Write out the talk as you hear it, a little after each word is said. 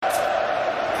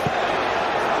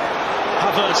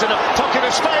Havertz in a pocket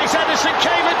of space. Edison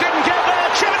came and didn't get there.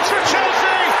 Chance for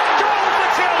Chelsea. Goal for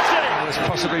Chelsea. As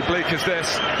possibly bleak as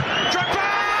this.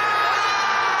 Drogba!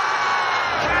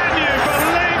 Can you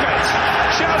believe it?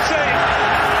 Chelsea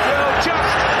will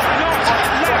just not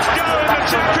let go in the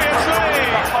Champions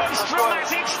League. Most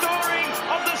dramatic story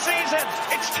of the season.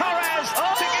 It's Torres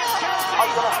to give Chelsea.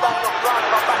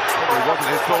 It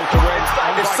wasn't his ball to win.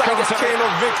 If Sanchez Kane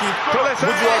or Vicky, would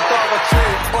you have rather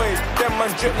trade? Oi, them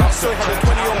man drip like soy, had a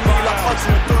 20 on me like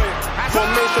Hudson Odoi.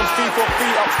 Formation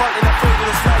 3-4-3 up front in the field with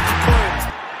a slidey toy.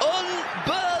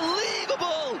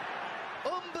 Unbelievable!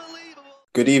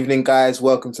 Good evening, guys.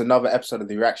 Welcome to another episode of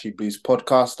the Reaction Blues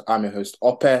podcast. I'm your host,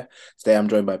 Ope. Today I'm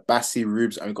joined by Bassi,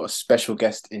 Rubes, and we've got a special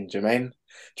guest in Jermaine.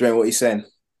 Jermaine, what are you saying?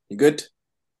 You good?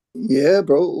 Yeah,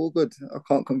 bro, all good. I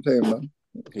can't complain, man.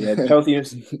 Yeah,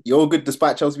 Chelsea, you're all good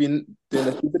despite Chelsea being doing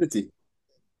a stupidity.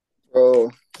 Bro,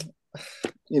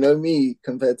 you know me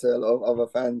compared to a lot of other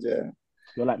fans, yeah.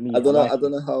 You're like me. I don't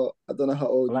know how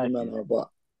old like you man you. are, but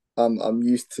I'm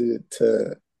used to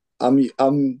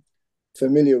I'm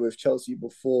familiar with Chelsea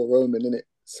before Roman, innit?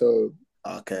 So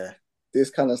Okay. this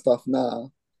kind of stuff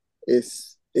now,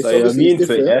 it's So you're obviously immune it's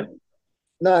to it, different.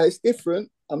 yeah? Nah, it's different.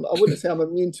 I wouldn't say I'm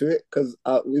immune to it because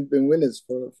we've been winners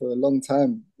for a long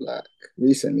time, like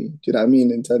recently. Do you know what I mean?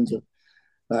 In terms of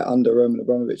like under Roman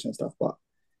Abramovich and stuff. But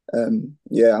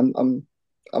yeah,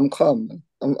 I'm calm, man.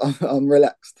 I'm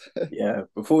relaxed. Yeah.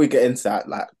 Before we get into that,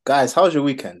 like, guys, how was your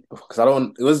weekend?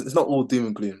 Because it's not all doom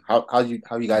and gloom. How you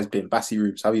guys been? Bassi,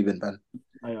 Rubes, how have you been, man?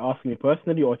 Are you asking me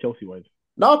personally or Chelsea-wise?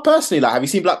 No, personally, like, have you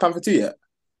seen Black Panther 2 yet?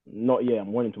 Not yet.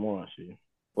 I'm waiting tomorrow, actually.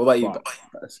 What about you?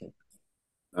 But- Bassi?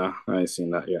 Nah, I ain't seen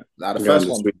that yet. Like, I'm going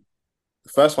this week. the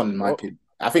first one, in my Oh. opinion,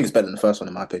 I think it's better than the first one,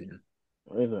 in my opinion.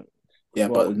 Or is it? Yeah,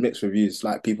 Well- but mixed reviews,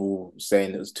 like people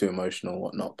saying it was too emotional and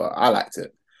whatnot, but I liked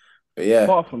it. But yeah,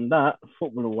 Apart from that,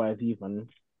 football-wise even,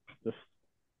 just,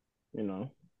 you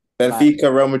know.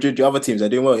 Benfica, Real Madrid, your other teams, they're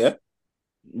doing well, yeah?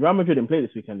 Real Madrid didn't play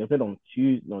this weekend. They played on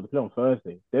Tuesday. No, they played on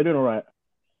Thursday. They're doing all right.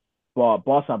 But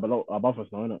Barca are above us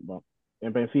now, innit? But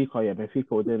in Benfica, yeah,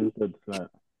 Benfica were doing good. Like,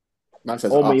 Man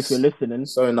says Omar, us. if you're listening,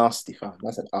 So nasty, fam.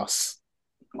 Man said us.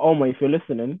 Omar, if you're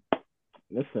listening,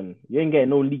 listen, you ain't getting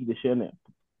no league this year, innit?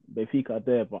 Benfica are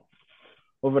there, but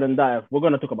other than that, we're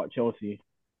gonna talk about Chelsea.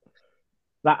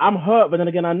 Like, I'm hurt, but then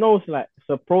again, I know it's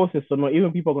a process, so not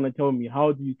even people are gonna tell me,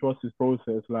 how do you trust this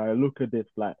process? Like, look at this,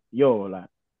 like, yo, like,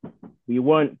 we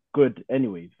weren't good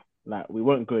anyways. Like, we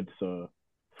weren't good, so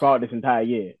throughout this entire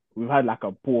year, we've had like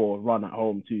a poor run at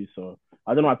home too. So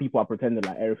I don't know why people are pretending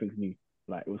like everything's new.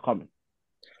 Like, it was coming.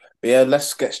 But yeah,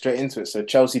 let's get straight into it. So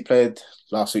Chelsea played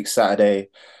last week, Saturday.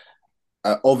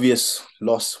 Obvious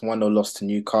loss, 1-0 loss to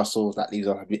Newcastle. That leaves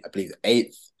us, I believe,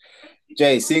 8th.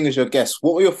 Jay, seeing as your guest,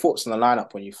 what were your thoughts on the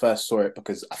lineup when you first saw it?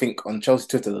 Because I think on Chelsea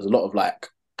Twitter, there's a lot of like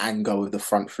anger with the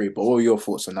front three. But what were your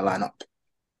thoughts on the lineup?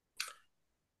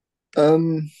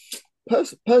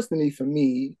 Personally, for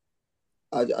me,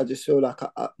 I just feel like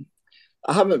I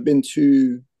haven't been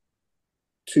too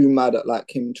mad at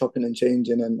like him chopping and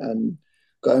changing and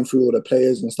going through all the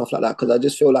players and stuff like that, because I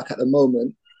just feel like at the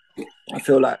moment,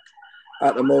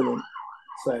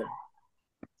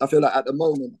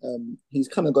 he's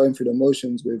kind of going through the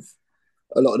motions with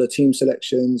a lot of the team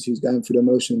selections. He's going through the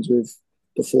motions with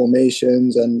the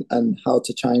formations and how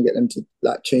to try and get them to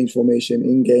like change formation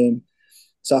in game.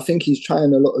 So I think he's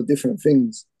trying a lot of different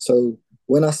things. So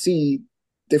when I see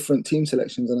different team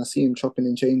selections and I see him chopping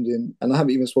and changing, and I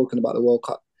haven't even spoken about the World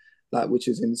Cup, like, which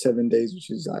is in 7 days, which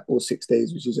is like, or 6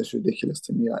 days, which is just ridiculous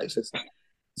to me. Like, it's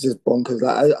just bonkers.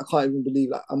 Like, I can't even believe,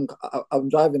 like, I'm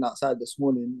driving outside this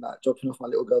morning, like dropping off my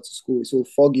little girl to school. It's all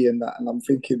foggy and that, and I'm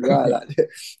thinking, right, like,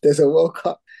 there's a World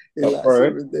Cup in like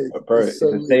 7 days. Bro, It's it's so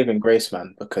a weird. saving grace,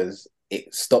 man, because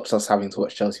it stops us having to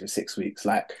watch Chelsea for 6 weeks.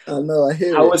 Like, I know, I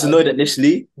hear I it. was annoyed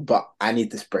initially, but I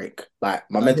need this break. Like,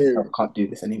 my I mental hear health it. can't do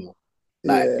this anymore.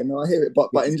 Like, Yeah, no, I hear it. But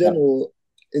in general,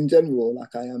 like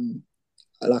I'm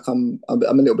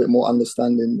a little bit more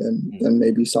understanding than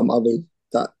maybe some others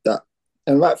that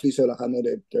and rightfully so. Like, I know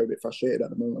they're a bit frustrated at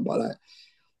the moment, but like,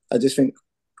 I just think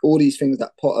all these things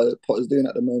that Potter's doing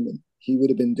at the moment, he would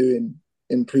have been doing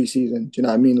in pre-season. Do you know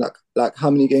what I mean? Like how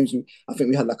many games I think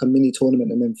we had like a mini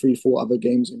tournament and then 3-4 other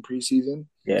games in pre-season.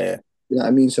 yeah. You know what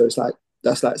I mean? So it's like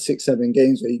that's like 6-7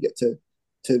 games where you get to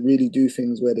really do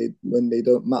things when they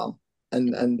don't matter.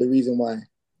 And the reason why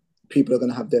people are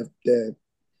going to have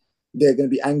they're going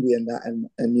to be angry in that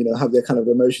and you know have their kind of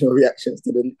emotional reactions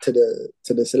to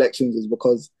the selections is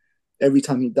because every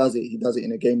time he does it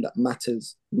in a game that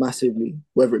matters massively,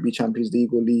 whether it be Champions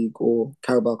League or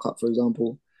Carabao Cup, for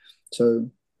example. So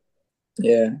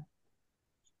yeah.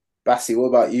 Bassi, what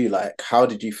about you? Like, how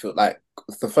did you feel? Like,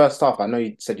 the first half, I know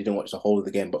you said you didn't watch the whole of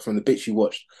the game, but from the bits you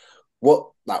watched,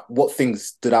 what things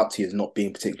stood out to you as not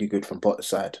being particularly good from Potter's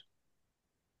side?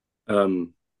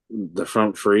 The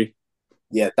front three.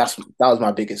 Yeah, that was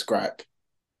my biggest gripe.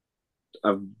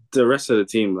 The rest of the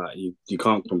team, like you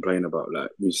can't complain about. Like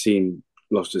we've seen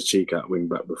Loftus-Cheek at wing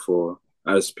back before,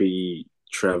 Aspi,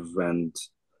 Trev, and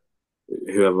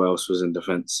whoever else was in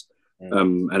defence.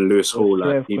 And Lewis Hall,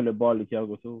 like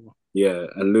yeah,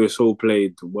 and Lewis Hall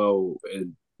played well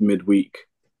in midweek,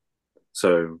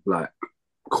 so like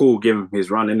cool, give him his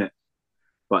run in it.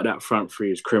 But that front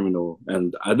three is criminal,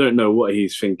 and I don't know what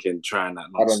he's thinking trying that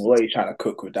nonsense. I don't know what he's trying to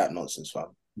cook with that nonsense, fam.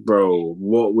 Bro,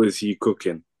 what was he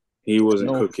cooking? He wasn't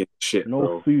cooking shit, no bro.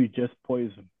 No food, just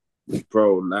poison.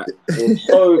 Bro, like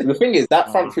so the thing is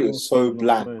that front three was so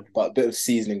bland, but a bit of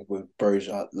seasoning with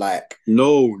Broja, like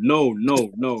no.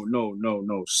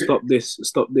 Stop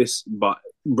this. But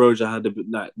Broja had a bit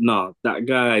like that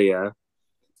guy, yeah.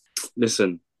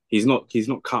 Listen, he's not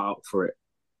cut out for it.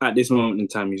 At this moment in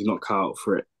time, he's not cut out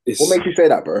for it. What makes you say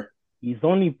that, bro? He's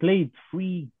only played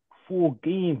 3-4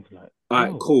 games, like.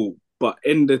 Alright, cool. But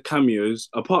in the cameos,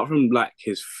 apart from like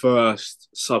his first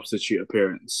substitute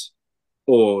appearance,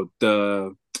 or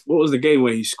what was the game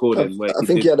where he scored in? Where I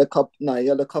think he had a couple. No, he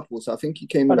had a couple. So I think he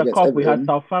came in against Everton. We had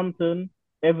Southampton,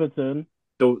 Everton.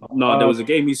 There was a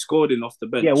game he scored in off the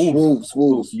bench. Yeah, Wolves.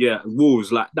 Yeah,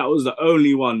 Wolves. Like that was the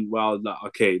only one where I was like,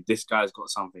 okay, this guy's got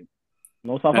something.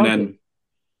 No Southampton. And then,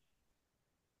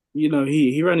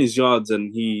 he ran his yards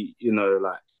and he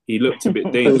looked a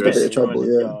bit dangerous. A bit of trouble,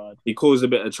 yeah. He caused a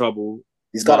bit of trouble.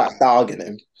 He's got that dog in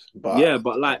him.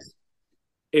 But like,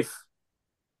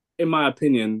 in my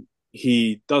opinion,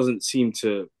 he doesn't seem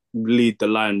to lead the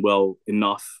line well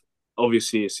enough.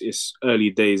 Obviously, it's early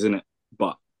days, isn't it?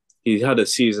 But he had a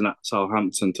season at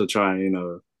Southampton to try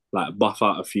and, buff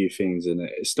out a few things, and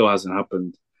it still hasn't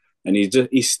happened. And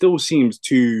he still seems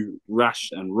too rash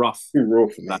and rough. Too raw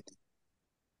for me.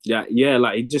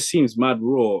 Like he just seems mad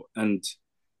raw. And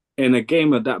in a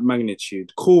game of that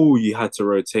magnitude, cool, you had to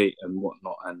rotate and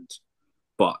whatnot,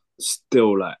 but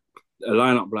still, like a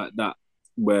lineup like that,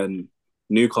 when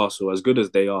Newcastle, as good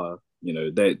as they are,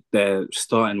 they're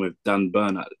starting with Dan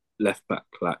Burn at left back.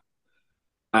 Like,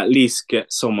 at least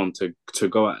get someone to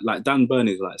go at. Like Dan Burn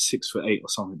is like 6'8" or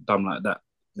something dumb like that,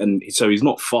 and so he's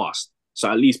not fast.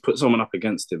 So at least put someone up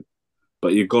against him.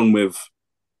 But you've gone with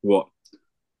what?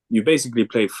 You basically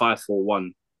played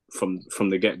 5-4-1 from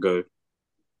the get-go,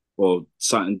 or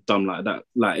something dumb like that.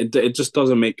 Like it just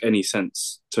doesn't make any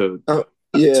sense to.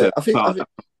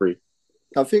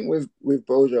 I think with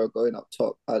Broja going up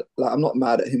top, I'm not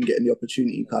mad at him getting the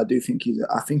opportunity, because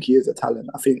I think he is a talent.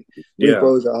 I think with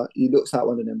Broja, he looks like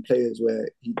one of them players where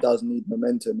he does need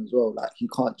momentum as well. Like he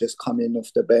can't just come in off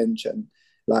the bench and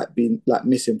like be like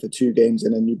missing for 2 games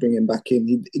and then you bring him back in.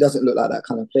 He doesn't look like that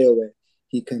kind of player where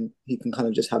he can kind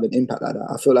of just have an impact like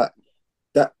that. I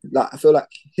feel like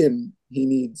he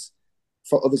needs,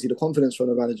 for obviously the confidence from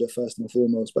the manager first and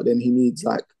foremost, but then he needs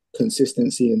like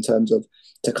consistency in terms of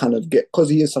to kind of get, because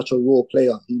he is such a raw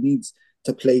player, he needs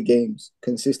to play games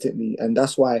consistently. And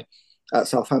that's why at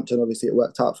Southampton, obviously it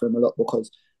worked out for him a lot,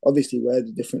 because obviously where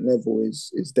the different level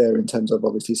is there in terms of,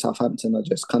 obviously Southampton are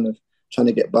just kind of trying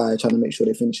to get by, trying to make sure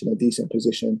they finish in a decent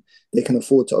position. They can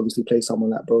afford to obviously play someone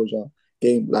like Broja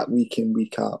game like week in,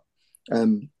 week out.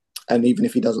 And even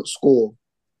if he doesn't score,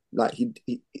 like he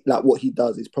like what he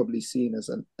does is probably seen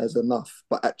as enough.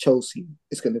 But at Chelsea,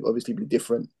 it's going to obviously be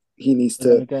different. He needs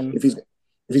to, if he's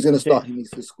going to start, he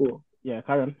needs to score. Yeah,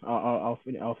 Karen, I'll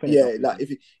finish. Yeah, like if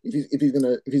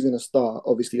he's gonna start,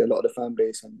 obviously a lot of the fan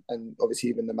base and obviously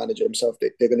even the manager himself,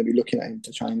 they're going to be looking at him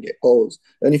to try and get goals.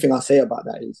 The only thing I say about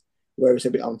that is, where it's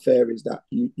a bit unfair, is that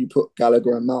you put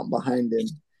Gallagher and Mount behind him,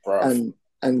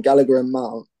 and Gallagher and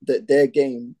Mount, that their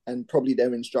game and probably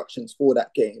their instructions for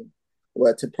that game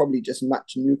were to probably just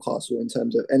match Newcastle in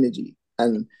terms of energy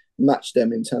and match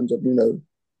them in terms of,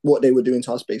 what they were doing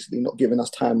to us, basically not giving us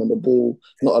time on the ball,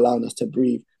 not allowing us to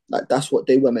breathe. Like that's what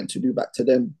they were meant to do back to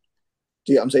them.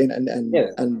 Do you know what I'm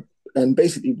saying? And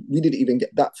basically we didn't even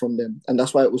get that from them, and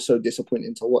that's why it was so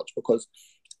disappointing to watch, because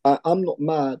I'm not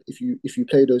mad if you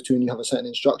play those two and you have a certain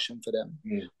instruction for them.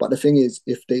 But the thing is,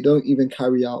 if they don't even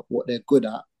carry out what they're good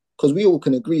at, because we all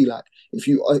can agree, like if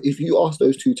you ask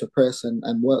those two to press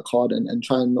and work hard and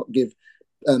try and not give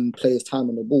players time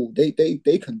on the ball, they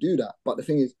can do that. But the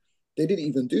thing is, they didn't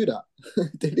even do that.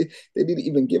 they didn't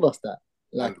even give us that.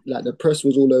 Like the press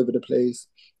was all over the place.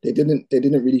 They didn't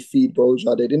really feed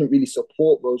Broja. They didn't really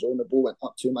support Broja when the ball went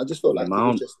up to him. I just felt like it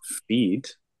was just feed.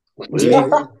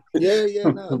 Yeah.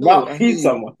 No, feed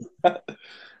someone.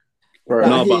 Bro,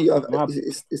 Nah, I No, hear but you. my-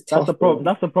 It's That's tough, the bro. problem.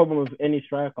 That's the problem with any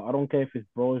striker. I don't care if it's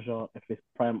Broja, if it's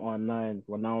Prime R9,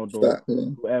 Ronaldo, Fact, yeah.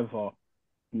 whoever.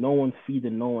 No one's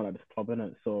feeding no one at this club,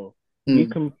 innit? So Mm. we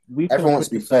can everyone wants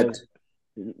to be fed.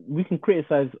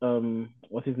 criticize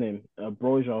what's his name,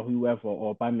 Broja or whoever,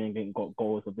 or Aubameyang ain't got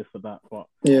goals or this or that. But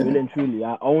Yeah. really and truly,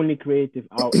 our only creative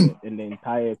outlet in the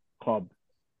entire club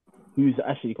who's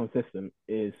actually consistent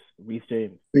is Reece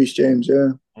James, Reece James,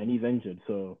 yeah. and he's injured.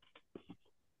 So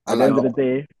I at the like end of that. the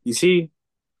day, you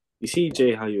see,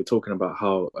 Jay, how you were talking about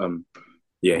how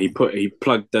he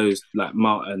plugged those like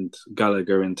Mount and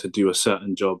Gallagher in to do a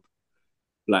certain job.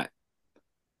 Like,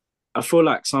 I feel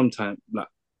like sometimes, like,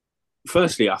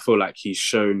 firstly, I feel like he's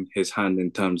shown his hand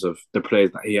in terms of the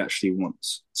players that he actually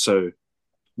wants. So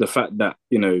the fact that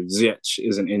Ziyech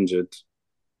isn't injured,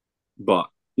 but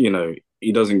he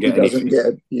doesn't He get doesn't anything, get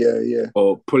it. Yeah.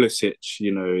 or Pulisic,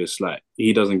 it's like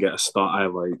he doesn't get a start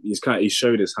either. He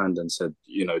showed his hand and said,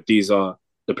 these are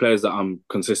the players that I'm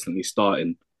consistently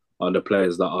starting are the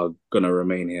players that are gonna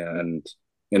remain here, and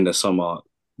in the summer,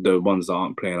 the ones that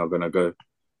aren't playing are gonna go,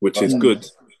 which is good.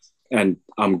 And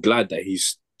I'm glad that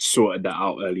he's sorted that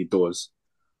out early doors.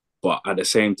 But at the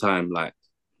same time, like,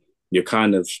 you're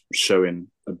kind of showing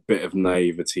a bit of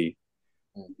naivety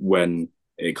when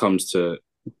it comes to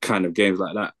kind of games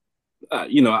like that.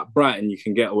 At Brighton, you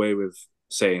can get away with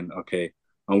saying, okay,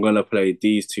 I'm going to play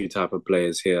these two type of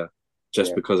players here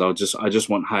just because I just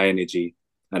want high energy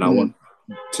and I want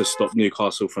to stop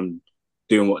Newcastle from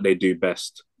doing what they do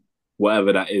best,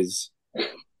 whatever that is.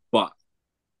 But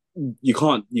you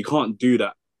can't do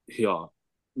that here.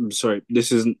 I'm sorry,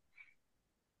 this isn't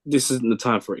the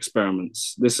time for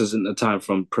experiments. This isn't the time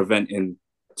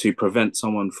to prevent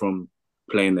someone from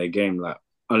playing their game. Like,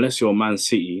 unless you're Man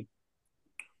City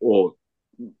or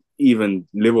even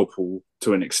Liverpool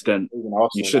to an extent,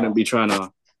 you shouldn't be trying to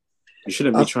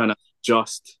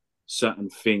adjust certain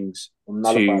things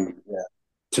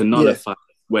to nullify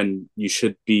when you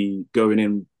should be going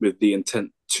in with the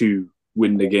intent to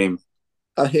win the game.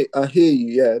 I hear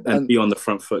you, yeah. And be on the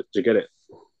front foot. Do you get it?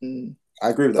 I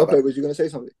agree with that. Okay, was you going to say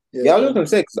something? Yeah, I was going to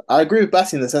say, because I agree with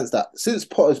Bassi in the sense that since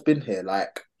Potter's been here,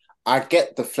 like, I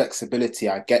get the flexibility.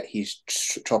 I get he's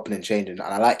chopping and changing, and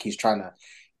I like he's trying to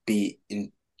be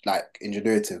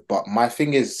ingenuitive. But my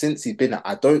thing is, since he's been,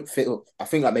 I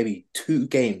think like maybe 2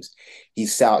 games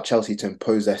he's set out Chelsea to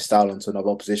impose their style onto another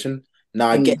opposition. Now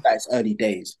I get that it's early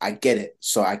days. I get it.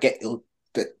 So I get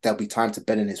there'll be time to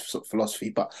bend in his philosophy.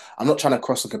 But I'm not trying to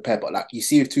cross and compare. But like you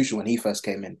see with Tuchel when he first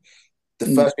came in,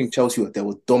 the first thing Chelsea were, they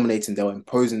were dominating, they were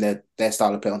imposing their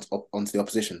style of play onto the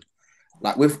opposition.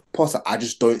 Like with Potter, I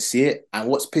just don't see it. And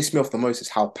what's pissed me off the most is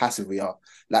how passive we are.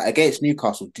 Like against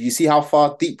Newcastle, do you see how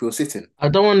far deep we were sitting? I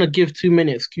don't want to give too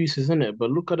many excuses, innit?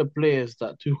 But look at the players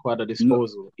that Tuchel had at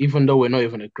disposal, even though we're not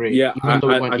even even though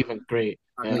we weren't even great.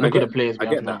 Look at the players we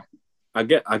have now. I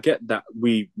get that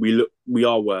we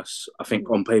are worse, I think,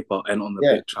 on paper and on the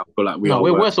pitch. I feel like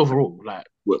we're worse overall. Like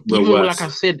we're even worse. like I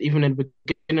said, even in the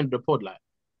beginning of the pod, like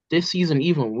this season,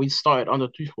 even we started under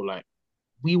Tuchel, like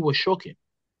we were shocking.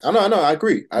 I know, I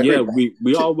agree.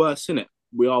 We are worse, innit?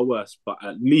 We are worse, but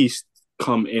at least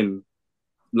come in.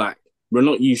 Like, we're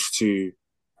not used to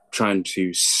trying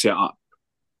to set up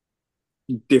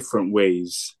different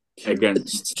ways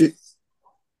against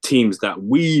teams that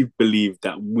we believe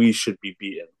that we should be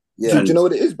beating. Yeah. Do you know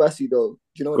what it is, Bassi, though? Do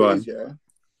you know what it is, yeah?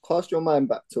 Cast your mind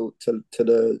back to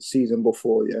the season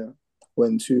before, yeah?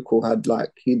 When Tuchel had,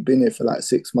 he'd been here for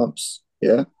 6 months,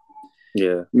 yeah?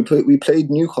 Yeah. We played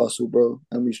Newcastle, bro,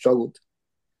 and we struggled.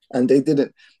 And they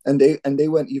didn't, and they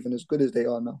weren't even as good as they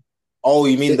are now. Oh,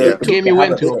 you mean the game you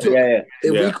went to?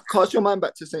 If we cast your mind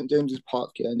back to St. James's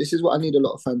Park, yeah, and this is what I need a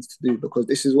lot of fans to do, because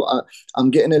this is what I'm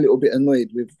getting a little bit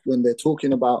annoyed with when they're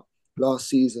talking about last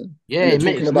season. Yeah, it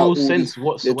makes no sense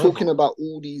whatsoever. They're talking about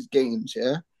all these games,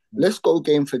 yeah. Let's go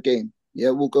game for game. Yeah,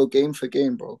 we'll go game for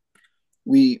game, bro.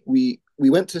 We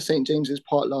went to St. James's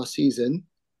Park last season.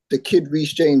 The kid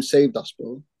Reece James saved us,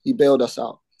 bro. He bailed us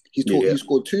out. He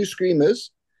scored 2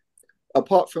 screamers.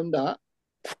 Apart from that,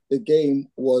 the game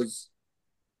was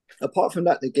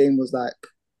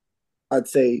I'd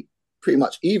say pretty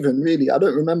much even, really. I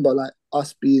don't remember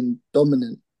us being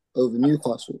dominant over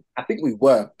Newcastle. I think we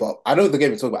were, but I know the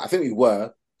game we're talking about. I think we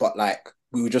were, but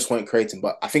we just weren't creating.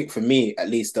 But I think for me, at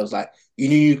least, there was you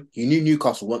knew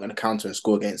Newcastle weren't going to counter and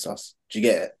score against us. Do you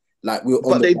get it? We were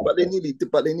but they nearly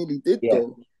did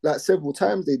though. Several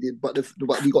times they did, but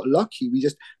we got lucky.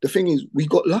 The thing is, we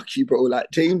got lucky, bro.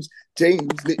 James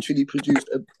literally produced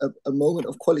a moment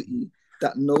of quality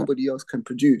that nobody else can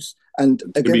produce. And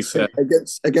against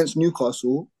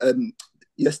Newcastle,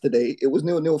 yesterday, it was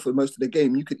 0-0 for most of the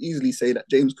game. You could easily say that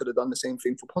James could have done the same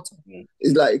thing for Potter.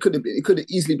 It's like it could have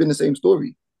easily been the same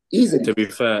story. Easily. To be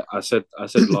fair, I said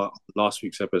last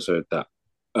week's episode that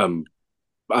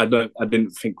I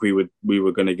didn't think we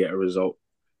were gonna get a result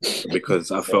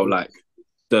because I felt like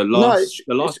the last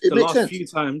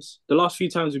few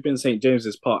times we've been St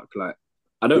James's Park, like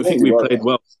I don't think we played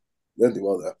well. We didn't do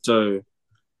well there. So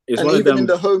it's and one even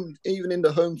of them. Even in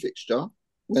the home fixture,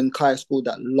 when Kai scored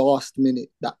that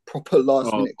proper last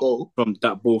minute goal from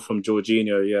that ball from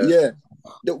Jorginho, yeah.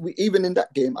 Even in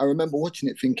that game, I remember watching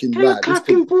it thinking, like,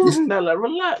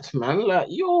 relax, man. Like,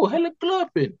 yo, hella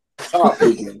glurping. Shut up,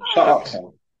 Adrian. Shut up,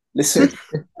 man. Listen,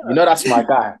 you know that's my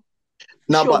guy.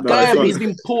 No, but guy he's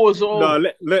been paused on.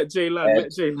 No, let Jay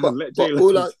land.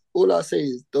 But all I say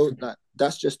is,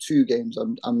 that's just 2 games.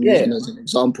 I'm using as an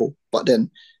example. But then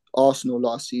Arsenal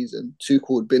last season,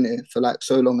 Tuchel had been here for like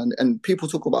so long, and people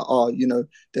talk about,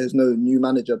 there's no new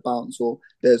manager bounce, or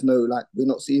there's no, like, we're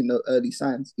not seeing no early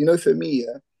signs. For me,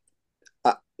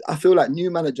 I feel like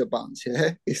new manager bounce,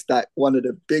 it's like one of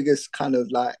the biggest kind of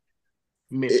like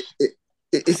myths.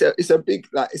 It's a big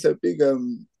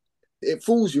it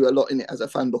fools you a lot in it as a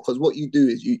fan, because what you do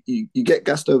is you get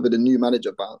gassed over the new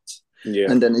manager bounce,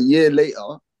 and then a year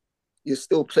later you're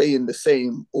still playing the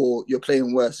same, or you're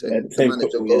playing worse, and the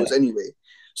manager goes anyway.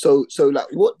 So like,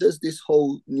 what does this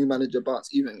whole new manager bounce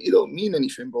even? It don't mean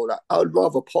anything, bro. Like, I would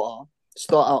rather Potter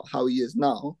start out how he is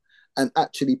now and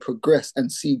actually progress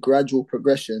and see gradual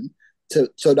progression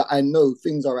so that I know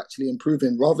things are actually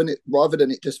improving, rather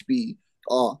than it just be,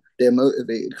 they're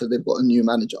motivated because they've got a new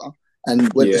manager, and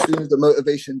as soon as the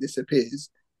motivation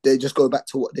disappears, they just go back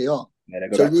to what they are.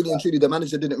 So really and truly, the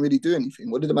manager didn't really do anything.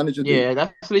 What did the manager do? Yeah,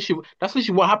 that's literally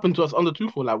what happened to us under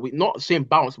Tuchel. Like, we're not saying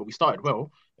bounce, but we started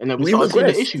well, and then we started seeing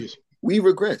the issues. We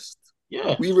regressed.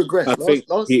 Yeah, we regressed. I think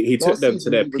he took them to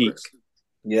their peak.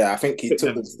 Yeah, I think he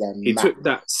took them to their He took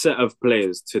that set of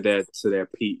players to their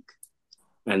peak,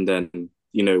 and then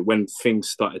when things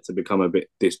started to become a bit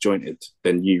disjointed,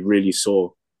 then you really saw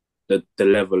the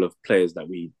level of players that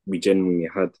we genuinely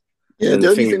had. Yeah, the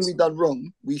only thing we done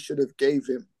wrong, we should have gave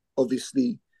him.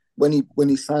 Obviously, when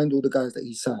he signed all the guys that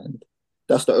he signed,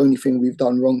 that's the only thing we've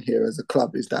done wrong here as a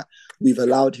club, is that we've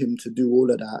allowed him to do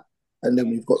all of that, and then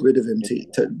we've got rid of him to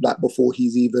like, before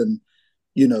he's even,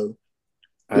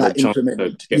 like,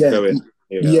 implemented.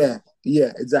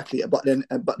 Yeah, exactly. But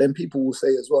then people will say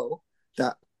as well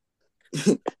that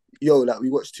we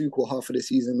watched Tuchel half of the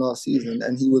season last season,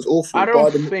 and he was awful. I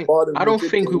don't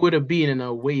think we would have been in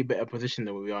a way better position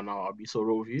than we are now. I'll be so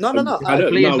real with you. No. We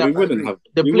wouldn't have.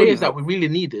 The players that we really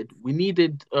needed,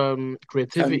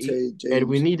 creativity, Kante, and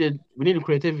we needed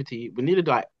creativity. We needed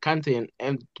like Kante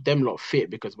and them lot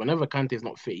fit, because whenever Kante is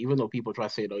not fit, even though people try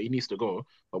to say, he needs to go,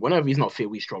 but whenever he's not fit,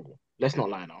 we struggle. Let's not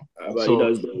lie now. But he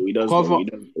does though. He does.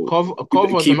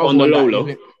 Keep on the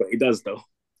low, but he does though.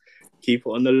 Keep it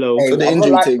on the low. For the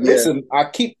injury thing, listen, I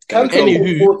keep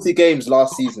Kante 40 games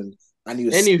last season, and he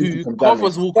was.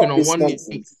 Cover's walking on one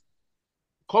knee.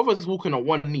 Cover's walking on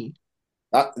one knee.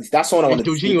 That's what I want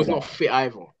to see. Jorginho's not fit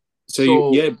either.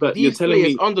 So but you're telling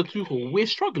me under Tuchel, we're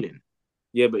struggling.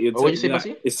 Yeah, but you're telling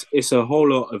me it's a whole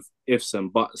lot of ifs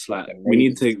and buts. Like,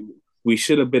 we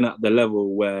should have been at the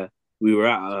level where we were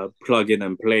at a plug in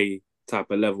and play type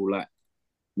of level, like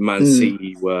Man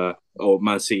City were, or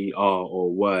Man City are,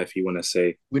 or were, if you want to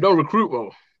say. We don't recruit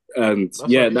well, and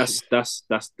that's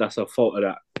a fault of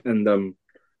that. And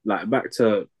like, back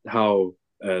to how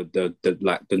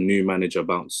the new manager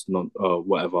bounced, not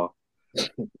whatever.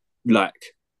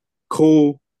 Like,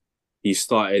 cool, he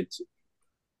started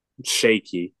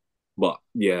shaky, but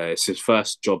yeah, it's his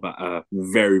first job at a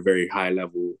very, very high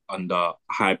level under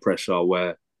high pressure,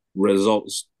 where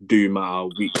results do matter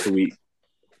week to week.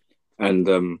 And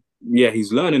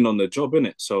he's learning on the job,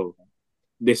 innit? So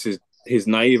this is his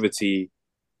naivety,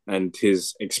 and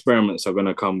his experiments are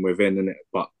gonna come within, innit?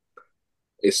 But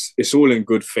it's all in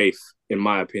good faith, in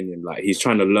my opinion. Like, he's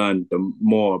trying to learn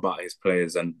more about his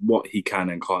players and what he can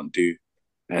and can't do,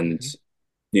 and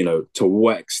to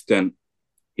what extent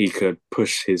he could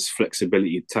push his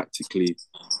flexibility tactically.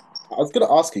 I was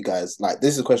gonna ask you guys, like,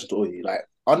 this is a question to all of you, like,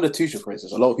 under Tuchel, for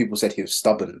instance, a lot of people said he was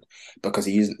stubborn because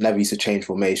he never used to change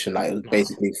formation. Like, it was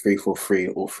basically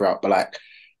 3-4-3 all throughout. But like,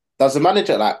 does the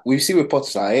manager, like, we've seen with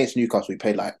Potter, like, against Newcastle, we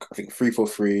played like, I think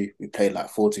 3-4-3. We played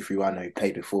like 4-2-3-1. And we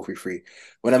played with 4-3-3.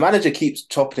 When a manager keeps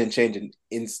chopping and changing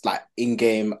in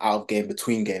game, out of game,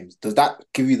 between games, does that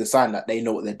give you the sign that they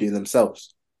know what they're doing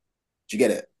themselves? Do you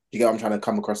get it? Do you get what I'm trying to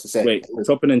come across to say? Wait,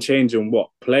 chopping and changing what?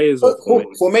 Players or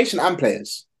formation and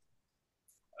players?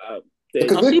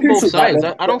 Because I with see both Tuchel, sides.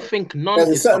 I don't think none there's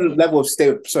a is certain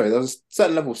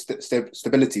suffered. level of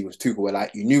stability with Tuchel, where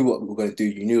like you knew what we were going to do.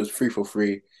 You knew it was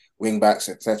 3-4-3, wing backs,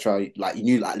 etc. Like you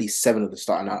knew like, at least 7 of the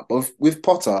starting out. But with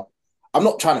Potter, I'm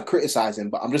not trying to criticize him,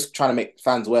 but I'm just trying to make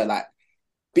fans aware like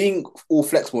being all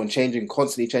flexible and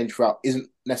constantly changing throughout isn't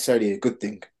necessarily a good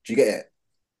thing. Do you get it?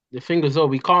 The thing is, though,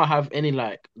 we can't have any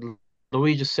like the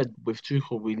way you just said with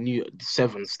Tuchel. We knew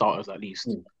 7 starters at least.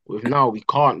 With now, we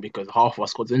can't because half of our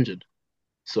squad's injured.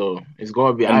 So it's got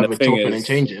to be either chopping and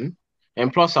changing.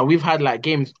 And plus, we've had like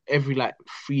games every like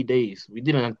 3 days. We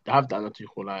didn't have that under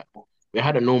Tuchel. Like we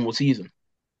had a normal season.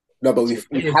 No, but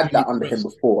we've had that under him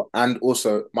before. And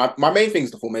also, my main thing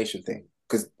is the formation thing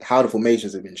because how the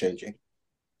formations have been changing.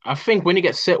 I think when he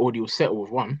gets settled, he'll settle with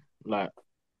one. Like,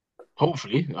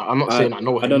 hopefully. I'm not saying I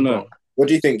know him. I don't know. What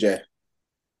do you think, Jay?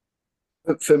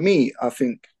 For me, I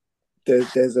think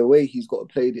there's a way he's got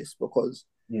to play this because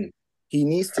he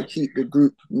needs to keep the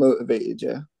group motivated,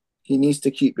 yeah? He needs to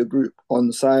keep the group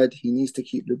on side. He needs to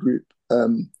keep the group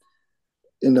in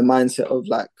the mindset of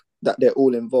like that they're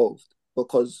all involved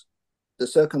because the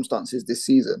circumstances this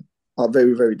season are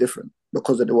very, very different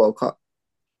because of the World Cup.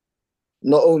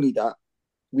 Not only that,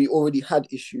 we already had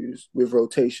issues with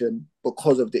rotation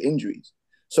because of the injuries.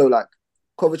 So like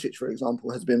Kovacic, for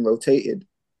example, has been rotated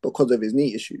because of his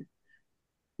knee issue.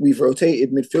 We've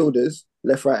rotated midfielders,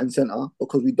 left, right, and centre,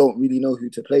 because we don't really know who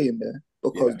to play in there.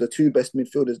 Because the 2 best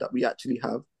midfielders that we actually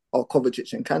have are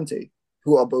Kovacic and Kante,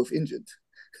 who are both injured.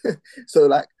 So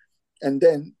like, and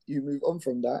then you move on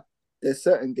from that. There's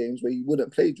certain games where you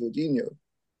wouldn't play Jorginho,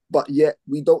 but yet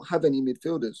we don't have any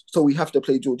midfielders, so we have to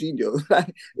play Jorginho.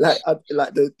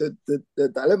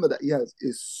 The dilemma that he has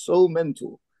is so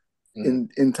mental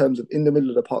in terms of in the middle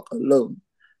of the park alone.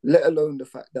 Let alone the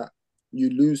fact that you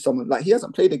lose someone like he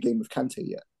hasn't played a game with Kante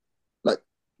yet. Like,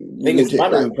 the thing is,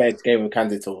 might not played a game with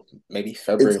Kante till maybe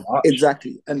February, March.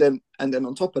 Exactly, and then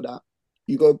on top of that,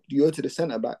 you go to the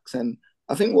centre backs, and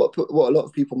I think what a lot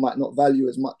of people might not value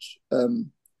as much,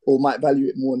 or might value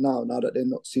it more now that they're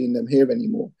not seeing them here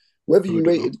anymore. Whether you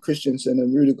rated Christensen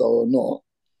and Rudiger or not,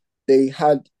 they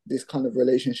had this kind of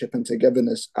relationship and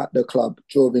togetherness at the club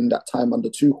during that time under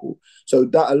Tuchel. So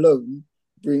that alone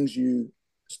brings you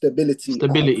stability.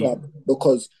 At the club.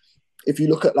 Because if you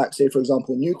look at, like, say, for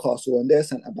example, Newcastle and their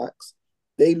centre-backs,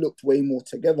 they looked way more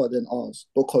together than ours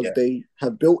because they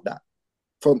have built that.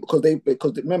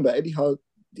 Because remember, Eddie Howe,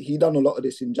 he done a lot of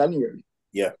this in January.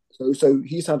 Yeah. So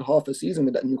he's had half a season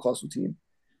with that Newcastle team,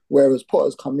 whereas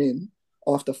Potter's come in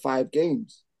after 5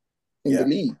 games in the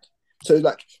league. So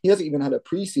like he hasn't even had a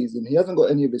preseason. He hasn't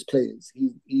got any of his players.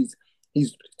 He's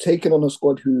taken on a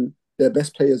squad who their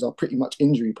best players are pretty much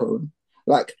injury prone.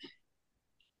 Like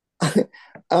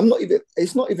I'm not even.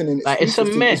 It's not even an. Like, it's a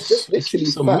mess. It's just literally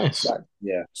it's facts. a mess.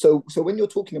 Like, So when you're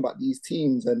talking about these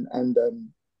teams and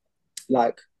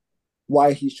like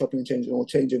why he's chopping and changing or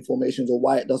changing formations or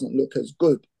why it doesn't look as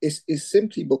good, it's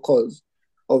simply because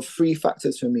of 3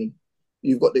 factors for me.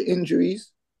 You've got the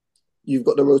injuries, you've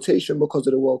got the rotation because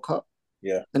of the World Cup,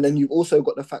 and then you've also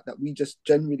got the fact that we just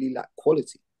generally lack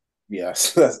quality.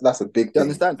 Yes, that's a big thing. You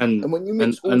understand? And when you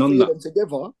mix all 3 of them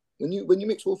together, when you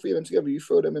mix all 3 of them together, you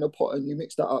throw them in a pot and you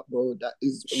mix that up, bro. That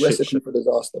is a recipe for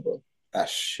disaster, bro.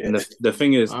 That's shit. And the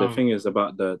thing is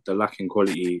about the lacking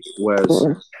quality. Whereas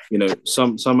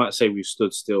some might say we've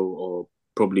stood still or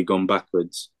probably gone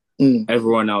backwards.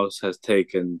 Everyone else has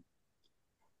taken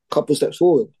a couple steps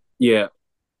forward. Yeah,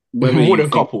 more than a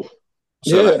couple.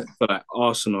 So like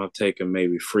Arsenal have taken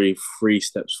maybe three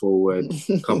steps forward.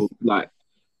 Couple like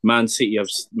Man City have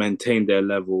maintained their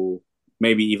level,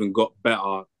 maybe even got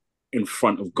better in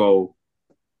front of goal.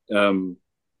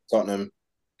 Tottenham.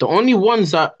 The only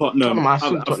ones that Tottenham I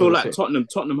feel like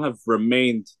Tottenham have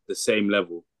remained the same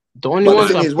level. The only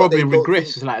ones that probably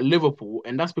regress is like Liverpool,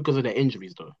 and that's because of their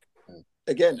injuries, though.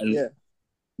 Again,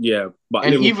 but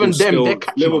and even them,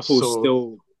 Liverpool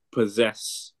still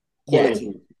possess quality.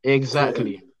 Yeah,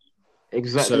 exactly.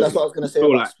 So that's what I was going to say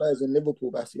about Spurs and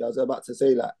Liverpool, Bassi. I was about to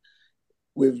say that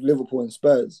with Liverpool and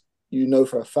Spurs,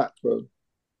 for a fact, bro.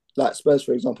 Like Spurs,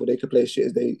 for example, they could play shit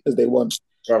as they want,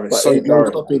 but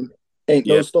ain't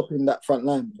no stopping that front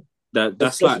line.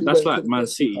 That's like Man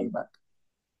City.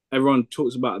 Everyone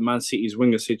talks about Man City's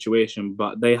winger situation,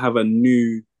 but they have a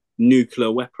new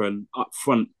nuclear weapon up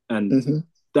front, and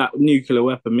that nuclear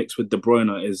weapon mixed with De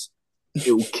Bruyne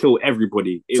it will kill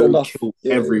everybody. It will kill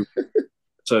everyone.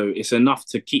 So it's enough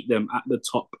to keep them at the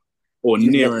top or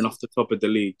near enough the top of the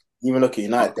league. Even look at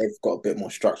United, they've got a bit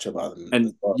more structure about them.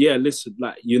 And listen,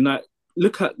 like United,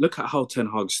 look at how Ten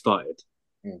Hag started.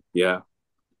 Yeah,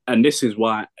 and this is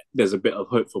why there's a bit of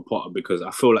hope for Potter, because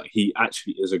I feel like he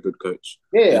actually is a good coach.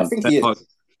 Yeah, and I think he is.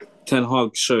 Ten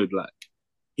Hag showed like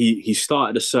he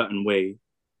started a certain way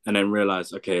and then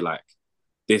realized, okay, like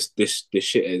this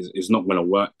shit is not gonna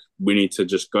work. We need to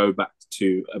just go back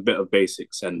to a bit of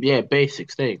basics. And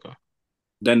basics. There you go.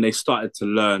 Then they started to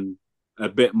learn a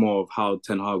bit more of how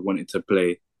Ten Hag wanted to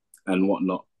play and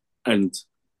whatnot. And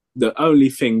the only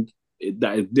thing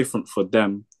that is different for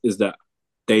them is that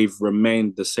they've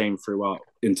remained the same throughout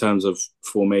in terms of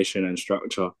formation and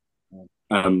structure.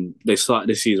 They started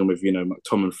the season with,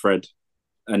 McTom and Fred,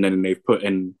 and then they've put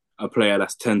in a player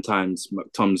that's 10 times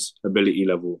McTom's ability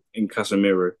level in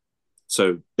Casemiro.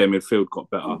 So their midfield got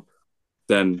better.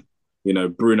 Then,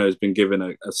 Bruno's been given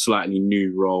a slightly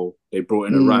new role. They brought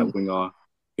in a right winger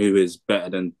who is better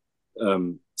than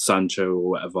Sancho or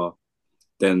whatever.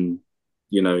 Then,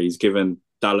 he's given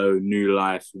Dalot new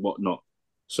life, whatnot.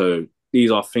 So these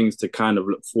are things to kind of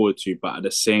look forward to, but at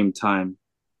the same time,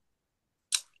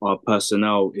 our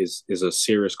personnel is a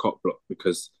serious cockblock,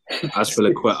 because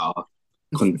Azpilicueta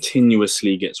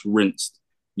continuously gets rinsed.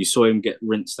 You saw him get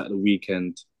rinsed at the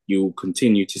weekend. You'll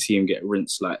continue to see him get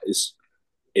rinsed. Like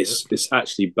it's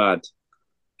actually bad.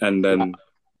 And then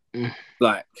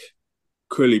like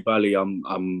Koulibaly,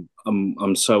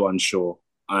 I'm so unsure.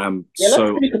 Let's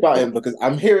speak about him, because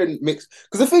I'm hearing mixed.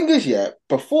 Because the thing is,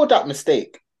 before that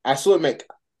mistake, I saw him make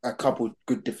a couple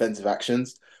good defensive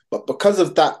actions. But because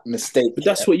of that mistake... But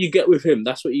that's what you get with him.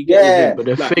 That's what you get with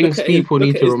him. But the things people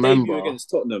need to remember... against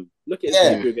Tottenham. Look at his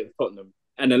debut against Tottenham.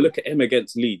 And then look at him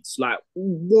against Leeds. Like,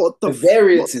 what the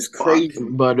variance is crazy.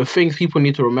 But the things people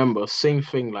need to remember, same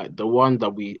thing, like the one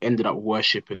that we ended up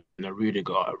worshipping,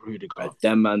 Rudiger.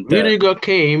 Rudiger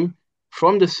came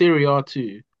from the Serie A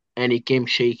too, and he came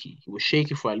shaky. He was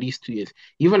shaky for at least 2 years.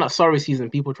 Even at Sarri season,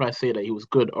 people try to say that he was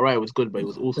good. All right, it was good, but he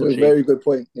was also shaky. Very good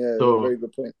point. Yeah, very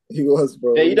good point. He was,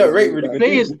 bro. Yeah, you don't rate Rudiger.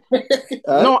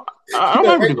 No, I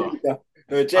don't rate Rudiger.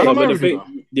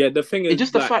 The thing is, it's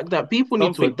just the fact that people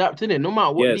need to adapt in it, no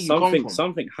matter what league you come from.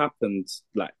 Something happened.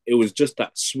 Like it was just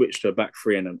that switch to a back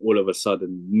three, and then all of a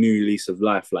sudden, new lease of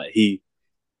life. Like it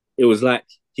was like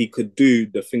he could do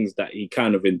the things that he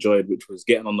kind of enjoyed, which was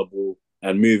getting on the ball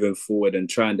and moving forward and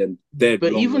trying them.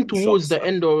 But even towards the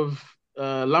end of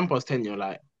Lampard's tenure,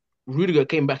 like Rudiger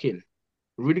came back in.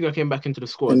 Rudiger came back into the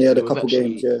squad, and he had a couple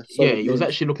games. He was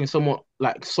actually looking somewhat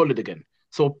like solid again.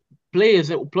 So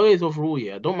players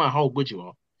overall, don't matter how good you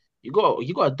are, you got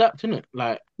to adapt, innit?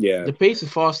 Like the pace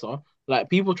is faster. Like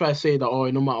people try to say that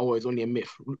no matter what, it's only a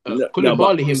myth.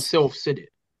 Koulibaly himself said it.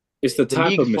 It's the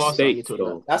type of mistake,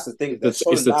 though. That's the thing. It's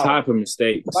the type of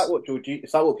mistakes. It's like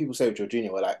what people say with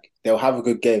Jorginho, where like they'll have a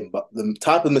good game, but the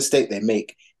type of mistake they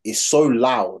make is so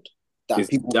loud that it's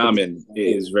people damning.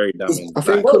 It is very damning. I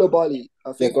think Koulibaly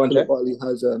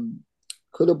has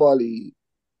Koulibaly.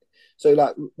 So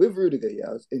like with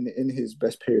Rudiger, in his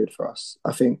best period for us,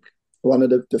 I think one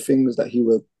of the things that he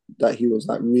was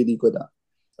like really good at,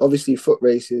 obviously foot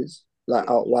races, like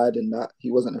out wide, and that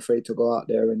he wasn't afraid to go out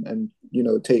there and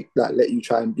take like let you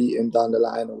try and beat him down the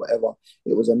line or whatever.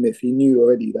 It was a myth. He knew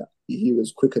already that he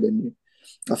was quicker than you.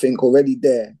 I think already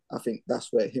there, I think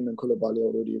that's where him and Koulibaly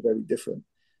are already very different.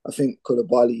 I think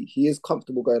Koulibaly, he is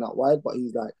comfortable going out wide, but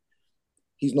he's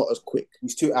not as quick.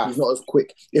 He's too out. He's not as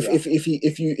quick.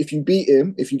 If you beat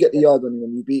him, if you get the yard on him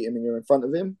and you beat him and you're in front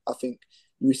of him, I think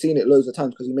we've seen it loads of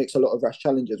times because he makes a lot of rash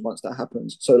challenges once that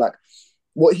happens. So like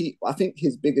I think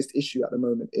his biggest issue at the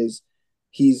moment is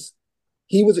he's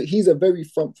a very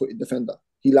front-footed defender.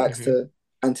 He likes to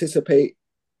anticipate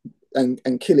and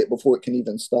kill it before it can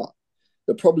even start.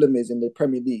 The problem is in the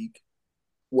Premier League,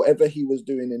 whatever he was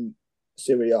doing in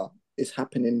Serie A is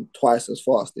happening twice as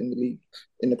fast in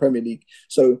the Premier League.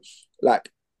 So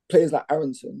like players like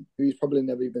Aronson, who he's probably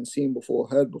never even seen before,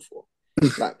 heard before,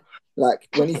 like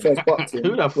when he first bucked him,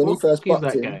 when he first bucked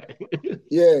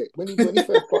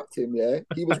him,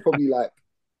 he was probably like,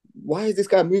 why is this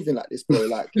guy moving like this, bro?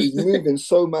 Like he's moving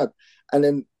so mad. And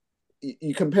then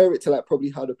you compare it to like probably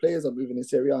how the players are moving in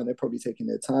Serie A, and they're probably taking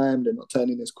their time. They're not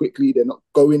turning as quickly. They're not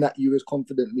going at you as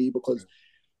confidently because,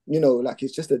 like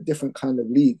it's just a different kind of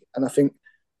league. And I think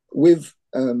with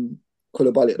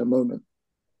Koulibaly at the moment,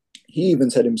 he even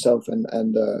said himself, and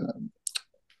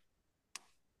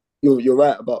you're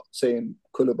right about saying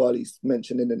Koulibaly's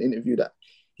mentioned in an interview that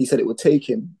he said it would take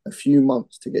him a few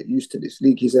months to get used to this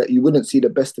league. He said you wouldn't see the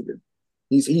best of him.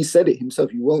 He said it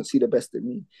himself. You won't see the best of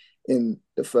me in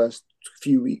the first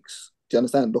few weeks. Do you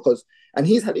understand? And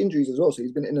he's had injuries as well, so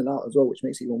he's been in and out as well, which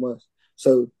makes it even worse.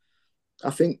 So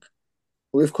I think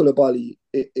with Koulibaly,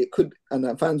 it could,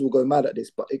 and fans will go mad at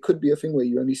this, but it could be a thing where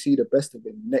you only see the best of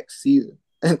him next season.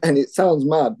 And it sounds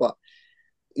mad, but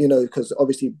you know, because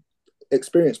obviously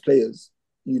experienced players,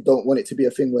 you don't want it to be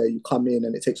a thing where you come in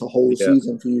and it takes a whole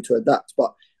season for you to adapt.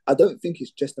 But I don't think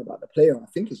it's just about the player. I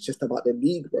think it's just about the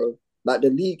league, bro. Like the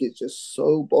league is just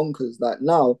so bonkers. Like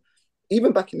now,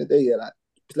 even back in the day, yeah, like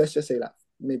let's just say like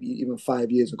maybe even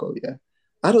 5 years ago, yeah,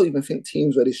 I don't even think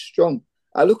teams were this strong.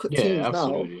 I look at teams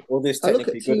absolutely. now. All this I look at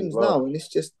technically good as teams well. now, and it's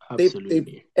just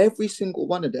they've every single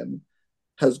one of them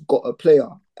has got a player.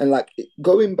 And like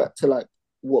going back to like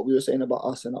what we were saying about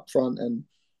us and up front and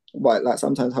like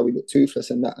sometimes how we look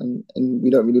toothless and that and we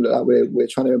don't really look like we're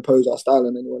trying to impose our style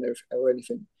on anyone or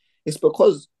anything. It's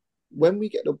because when we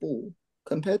get the ball,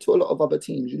 compared to a lot of other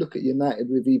teams, you look at United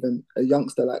with even a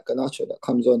youngster like Garnacho that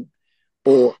comes on,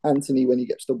 or Anthony when he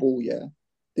gets the ball, yeah.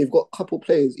 They've got a couple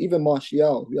players, even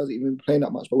Martial, who hasn't even been playing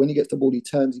that much, but when he gets the ball, he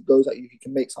turns, he goes at you, he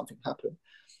can make something happen.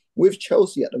 With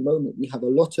Chelsea at the moment, we have a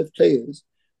lot of players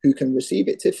who can receive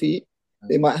it to feet.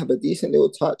 They might have a decent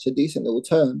little touch, a decent little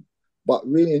turn, but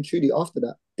really and truly after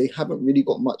that, they haven't really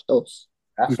got much else.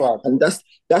 That's why, and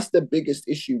that's the biggest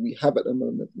issue we have at the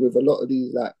moment with a lot of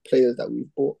these like players that we've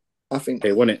bought. I think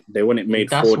they want it made.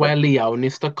 That's why Leo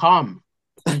needs to come.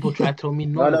 People try to tell me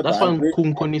no. That's why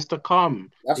Nkunku needs to come.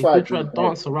 That's why I try to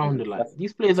dance around it. Like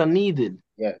these players are needed.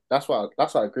 Yeah, that's why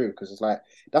I agree with, because it's like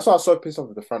that's why I was so pissed off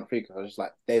with the front three, because I was just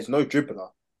like, there's no dribbler,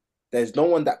 there's no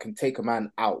one that can take a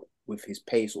man out with his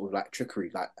pace or like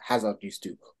trickery like Hazard used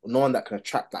to, or no one that can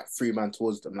attract like 3 man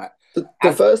towards them. Like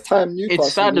the first time Newcastle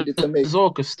it's sad needed to make as well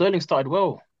because Sterling started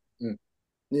well.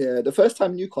 Yeah, the first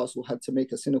time Newcastle had to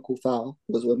make a cynical foul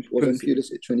was when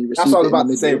Pulisic when he received that's what I was it about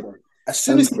to say, bro. As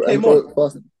soon as he came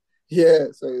on. Yeah,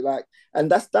 so like,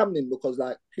 and that's damning because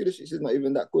like Pulisic is not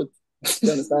even that good.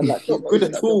 You understand? Like he's not good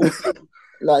at all.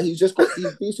 Like he's got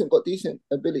decent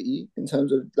ability in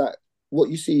terms of like what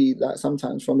you see like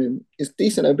sometimes from him. It's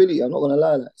decent ability. I'm not gonna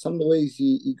lie. Like some of the ways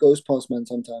he goes past man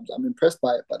sometimes, I'm impressed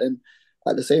by it. But then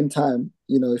at the same time,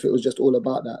 you know, if it was just all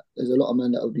about that, there's a lot of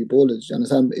men that would be ballers. You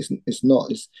understand? But it's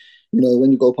not. It's, you know,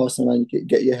 when you go past a man, you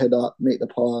get your head up, make the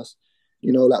pass,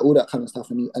 you know, like all that kind of stuff,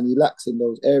 and he lacks in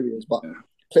those areas. But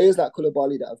players like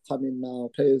Koulibaly that have come in now,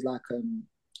 players like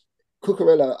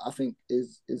Cucurella, I think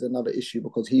is another issue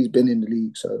because he's been in the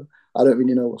league, so I don't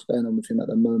really know what's going on with him at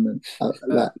the moment.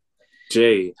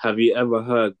 Jay, have you ever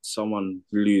heard someone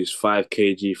lose 5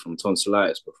 kg from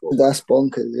tonsillitis before? That's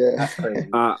bonkers, yeah. That's crazy.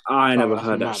 I never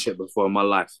heard that shit before in my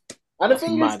life. And the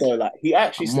thing is, though, like he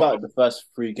actually started the first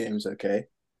 3 games okay.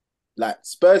 Like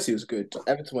Spurs, he was good.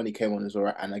 Everton when he came on was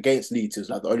alright, and against Leeds, he was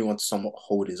like the only one to somewhat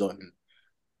hold his own.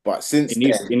 But since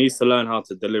he needs to learn how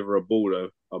to deliver a ball, though.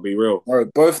 I'll be real. Bro,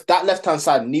 both that left hand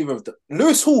side, neither of the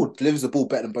Lewis Hall delivers the ball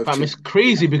better than both. It's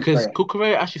crazy because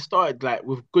Cucurella actually started like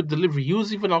with good delivery. He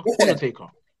was even our corner taker.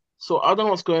 So I don't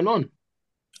know what's going on.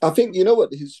 I think you know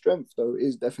what his strength though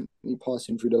is definitely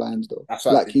passing through the lines though. That's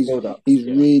like he's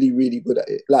really really good at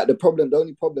it. Like the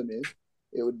only problem is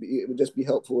it would just be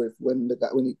helpful if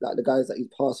the guys that he's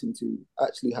passing to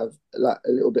actually have like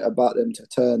a little bit about them to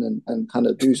turn and kind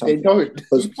of do something.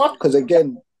 Because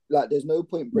again, like there's no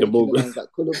point breaking the lines. Like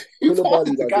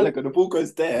Koulibaly does Gallagher, the ball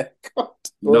goes there.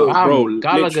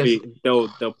 Literally,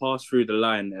 they'll pass through the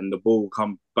line and the ball will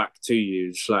come back to you.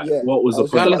 It's like, what was the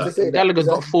point of that? Gallagher's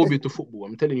got phobia to football.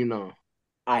 I'm telling you now.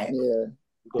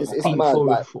 It's mad.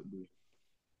 Like,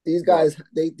 these guys at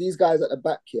the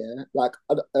back here, like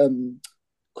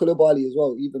Koulibaly as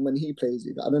well. Even when he plays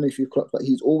it, I don't know if you've clocked, but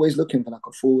he's always looking for like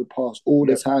a forward pass all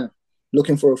the time.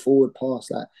 Looking for a forward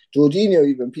pass, like Jorginho,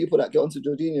 even people that get onto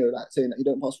Jorginho, like saying that he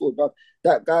don't pass forward, bro.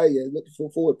 That guy, looking for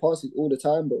forward passes all the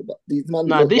time, bro. But these man,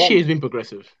 this year has been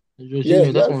progressive.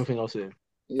 Jorginho, that's one thing I'll say.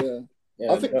 Yeah,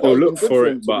 I think they'll look for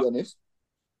it, but to be honest,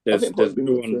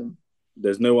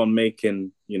 there's no one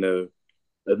making a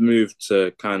move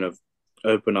to kind of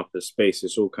open up the space.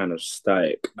 It's all kind of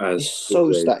static. It's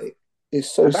so static.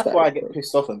 That's why I get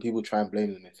pissed off when people try and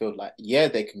blame them. I feel like,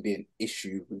 they can be an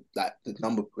issue with like the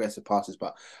number of progressive passes,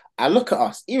 but I look at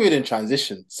us, even in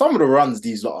transition, some of the runs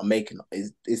these lot are making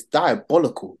is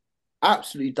diabolical,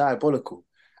 absolutely diabolical.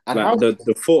 And like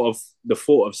the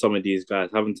thought of some of these guys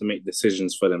having to make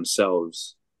decisions for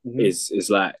themselves is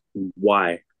like,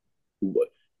 why?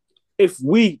 If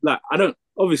we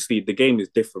obviously the game is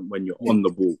different when you're on the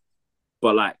ball,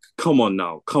 but like, come on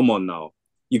now.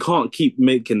 You can't keep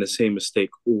making the same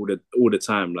mistake all the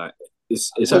time. Like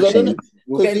it's actually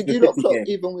because you do not clock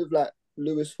even with like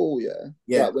Lewis Hall,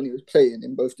 like when he was playing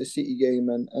in both the City game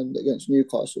and against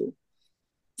Newcastle.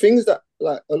 Things that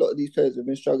like a lot of these players have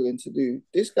been struggling to do.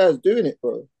 This guy's doing it,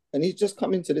 bro, and he's just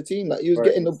come into the team. Like he was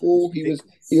getting the ball, he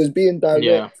was being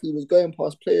direct, he was going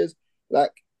past players.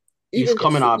 Like He's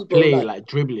coming out of play, like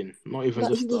dribbling, not even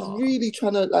like just. He was really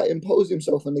trying to like impose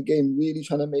himself on the game, really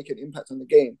trying to make an impact on the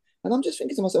game. And I'm just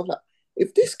thinking to myself, like,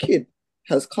 if this kid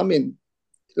has come in,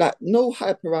 like no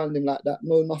hype around him like that,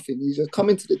 no nothing. He's just come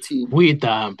into the team. We're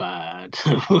down bad.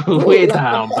 We're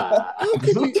down bad.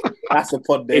 That's a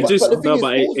pod there.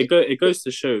 It goes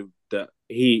to show that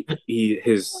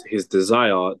his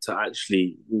desire to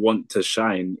actually want to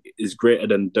shine is greater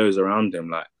than those around him.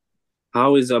 Like,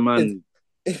 how is a man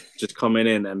just coming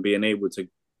in and being able to,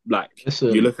 like,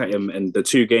 you look at him and the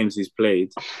 2 games he's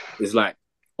played is like,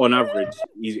 on average,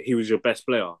 he was your best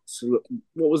player. So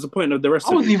what was the point of the rest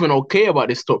of it? I was even okay about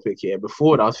this topic here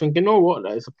before that. I was thinking, you know what,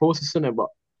 like, it's a process in it, but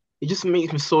it just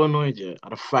makes me so annoyed at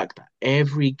the fact that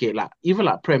every game, like even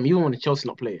like Prem, even when Chelsea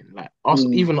not playing, like us,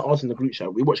 even us in the group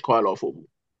chat, we watch quite a lot of football.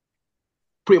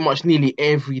 Pretty much nearly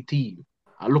every team.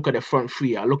 I look at the front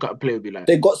 3, I look at a player, be like,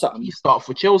 they got something. You start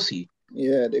for Chelsea.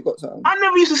 Yeah, they got something. I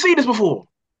never used to see this before.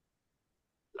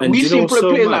 And we've seen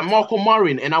players like Marco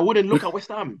Marin, and I wouldn't look at West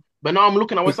Ham. But now I'm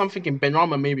looking at West Ham thinking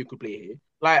Benrahma maybe could play here.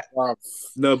 Like,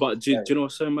 no, but do you know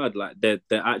what's so mad? Like, they're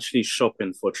actually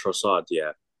shopping for Trossard,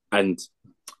 yeah. And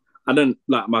I don't,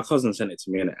 like, my cousin sent it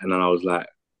to me, and then I was like,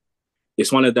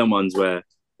 it's one of them ones where,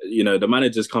 you know, the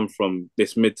manager's come from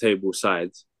this mid-table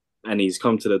side, and he's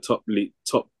come to the top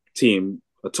team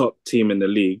in the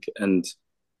league, and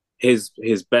his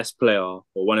best player or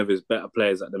one of his better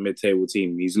players at the mid-table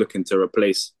team, he's looking to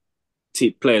replace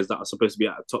players that are supposed to be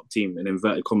at a top team in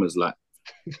inverted commas. Like,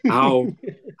 how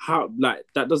like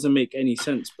that doesn't make any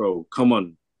sense, bro. Come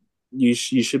on, you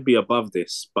should be above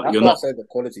this, but that's you're not. I said the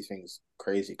quality thing is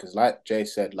crazy because, like Jay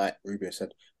said, like Rubio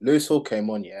said, Lewis Hall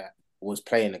came on, was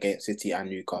playing against City and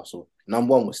Newcastle.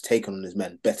 Number 1 was taking on his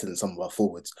men better than some of our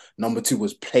forwards. Number 2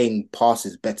 was playing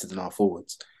passes better than our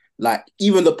forwards. Like,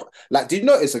 even did you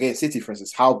notice against City, for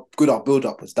instance, how good our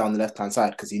build-up was down the left-hand side?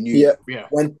 Because he knew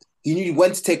when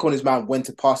to take on his man, when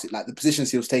to pass it, like the positions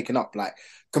he was taking up. Like,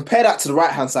 compare that to the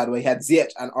right-hand side where he had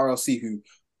Ziyech and RLC who,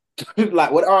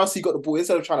 like, when RLC got the ball,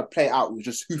 instead of trying to play it out, he was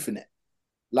just hoofing it.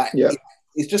 Like,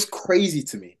 it's just crazy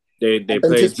to me. They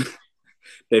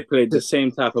played the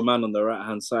same type of man on the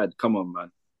right-hand side. Come on,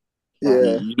 man.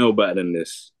 Yeah. You know better than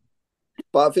this.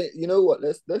 But I think, you know what,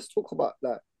 let's talk about,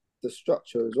 like, the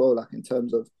structure as well, like in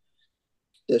terms of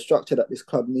the structure that this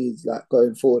club needs, like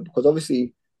going forward, because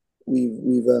obviously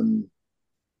we've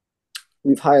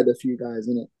hired a few guys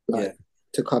in it,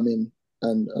 to come in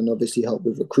and obviously help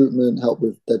with recruitment, help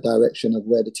with the direction of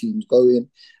where the team's going.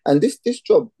 And this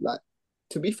job, like,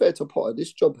 to be fair to Potter,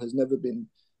 this job has never been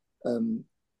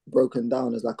broken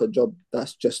down as like a job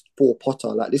that's just for Potter.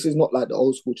 Like, this is not like the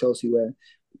old school Chelsea where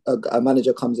a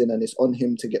manager comes in and it's on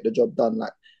him to get the job done.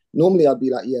 Like, normally I'd be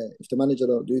like, if the manager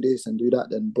don't do this and do that,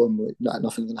 then boom, like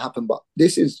nothing's gonna happen. But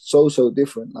this is so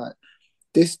different. Like,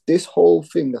 this whole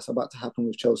thing that's about to happen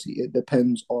with Chelsea, it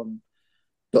depends on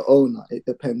the owner. It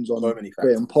depends on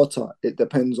Graham Potter. It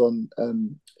depends on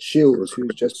Shields,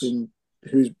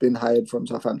 who's been hired from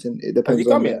Southampton. It depends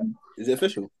on. Is it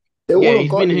official? He's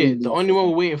been here. The only one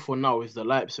we're waiting for now is the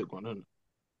Leipzig one, isn't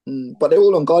it? But they're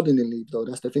all on gardening leave, though.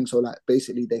 That's the thing. So, like,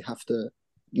 basically, they have to,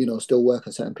 still work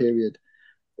a certain period,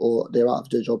 or they're out of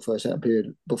their job for a certain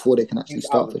period before they can actually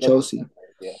start for Chelsea.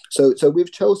 Yeah. So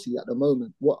with Chelsea at the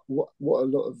moment, what a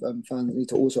lot of fans need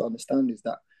to also understand is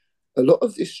that a lot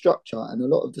of this structure and a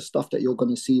lot of the stuff that you're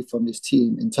going to see from this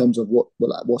team in terms of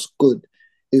what's good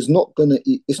is not gonna.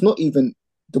 It's not even,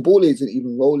 the ball isn't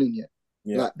even rolling yet,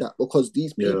 like that, because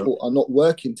these people are not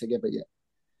working together yet.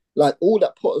 Like, all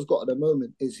that Potter's got at the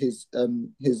moment is his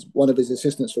one of his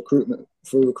assistants for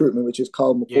recruitment, which is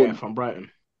Carl McCauley from Brighton.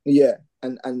 Yeah,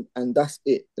 and that's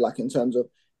it. Like, in terms of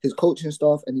his coaching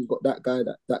staff, and he's got that guy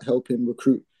that help him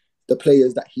recruit the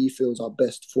players that he feels are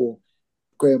best for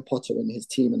Graham Potter and his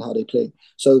team and how they play.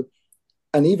 So,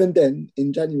 and even then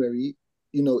in January,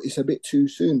 it's a bit too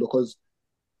soon, because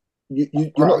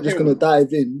you're not just going to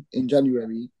dive in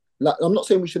January. Like, I'm not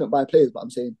saying we shouldn't buy players, but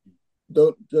I'm saying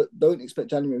don't expect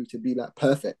January to be like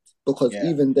perfect, because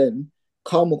even then,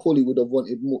 Carl McCauley would have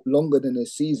wanted longer than a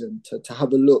season to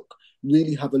have a look,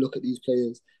 really have a look at these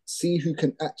players, see who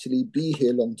can actually be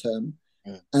here long term,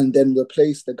 and then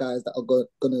replace the guys that are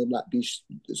gonna like be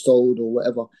sold or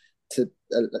whatever to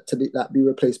be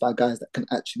replaced by guys that can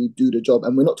actually do the job.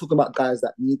 And we're not talking about guys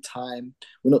that need time.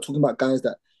 We're not talking about guys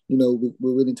that we're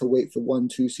willing to wait for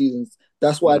 1-2 seasons.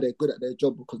 That's why they're good at their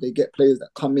job, because they get players that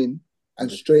come in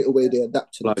and straight away they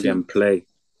adapt to the team. And play.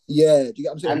 Yeah, do you get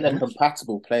what I'm saying? And they're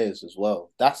compatible players as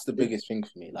well. That's the biggest thing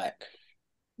for me. Like,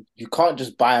 you can't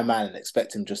just buy a man and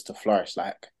expect him just to flourish.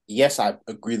 Like, yes, I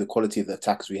agree the quality of the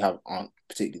attackers we have aren't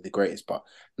particularly the greatest, but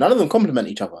none of them complement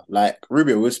each other. Like,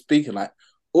 Rubio was speaking, like,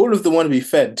 all of them want to be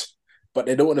fed, but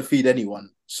they don't want to feed anyone.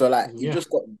 So like you just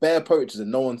got bare approaches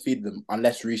and no one feeds them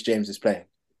unless Reece James is playing.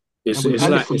 It's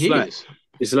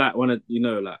like one of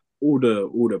like all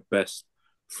the best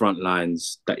front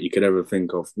lines that you could ever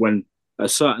think of. When a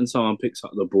certain someone picks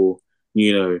up the ball,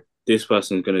 this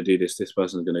person's gonna do this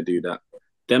person's gonna do that.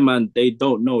 Them man, they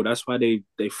don't know. That's why they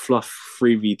fluff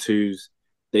 3v2s.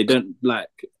 They don't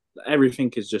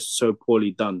everything is just so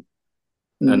poorly done.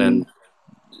 And then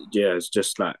it's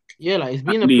just like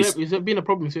it's been a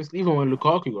problem since even when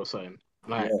Lukaku got signed.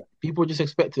 People just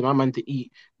expected my man to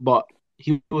eat, but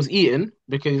he was eating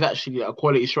because he's actually a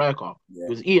quality striker. He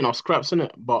was eating off scraps,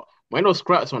 innit? But when those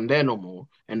scraps weren't there no more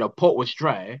and the pot was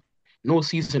dry, no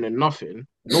seasoning, nothing,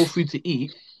 no food to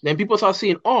eat, then people start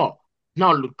saying, now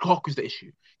Lukaku's the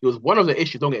issue. It was one of the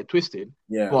issues, don't get it twisted.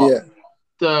 But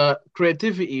the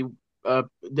creativity,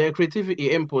 their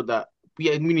creativity input that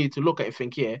we need to look at and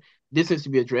think, this needs to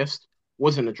be addressed,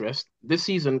 wasn't addressed. This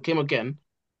season came again.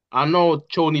 I know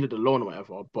Cho needed a loan or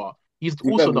whatever, but he's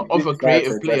also the other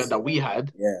creative player that we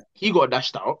had. He got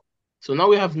dashed out. So now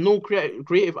we have no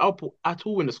creative output at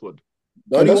all in the squad.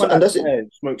 The only one that's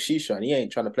smokes shisha and he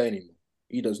ain't trying to play anymore.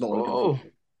 He does not want to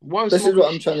play. This is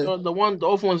what I'm trying to... The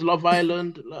other one's Love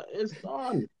Island. It's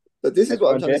done. But this is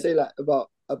what I'm trying to say about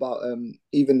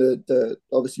even the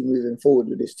obviously moving forward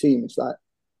with this team. It's like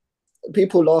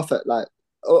people laugh at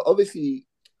obviously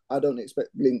I don't expect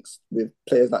links with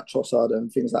players like Trossard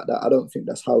and things like that. I don't think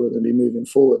that's how we're going to be moving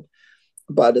forward.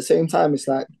 But at the same time, it's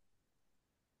like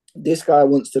this guy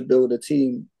wants to build a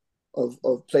team of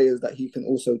players that he can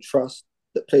also trust,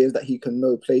 the players that he can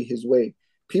know play his way.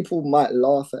 People might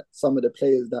laugh at some of the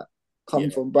players that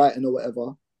come from Brighton or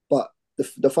whatever, but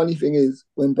the funny thing is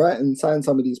when Brighton sign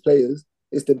some of these players,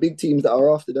 it's the big teams that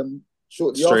are after them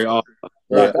shortly after.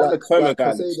 The Coma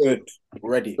guy looks good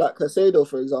already. Like Caicedo,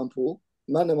 for example.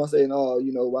 Man, them are saying,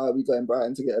 why are we going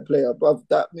Brighton to get a player? Bruv,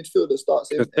 that midfielder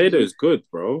starts... Caicedo is good,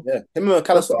 bro. Yeah, him and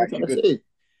McAllister are actually good.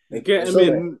 They get him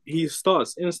in, he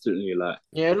starts instantly. Look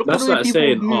at the way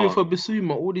people moving for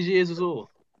Bissouma all these years as well.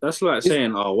 That's like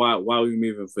saying, why are we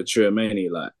moving for Tchouaméni?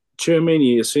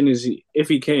 Tchouaméni, as soon as if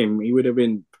he came, he would have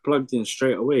been plugged in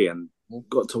straight away and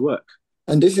got to work.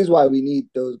 And this is why we need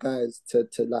those guys to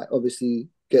obviously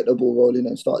get the ball rolling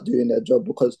and start doing their job,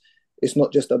 because it's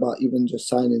not just about even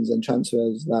just signings and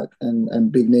transfers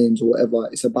and big names or whatever.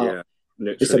 It's about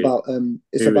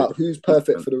who's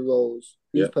perfect for the roles,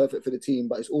 who's perfect for the team,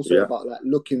 but it's also about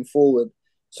looking forward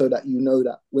so that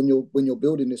that when you're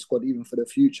building this squad even for the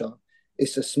future,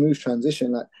 it's a smooth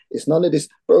transition. It's none of this,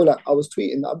 bro. I was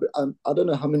tweeting. I don't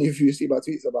know how many of you see my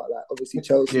tweets about obviously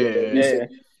Chelsea,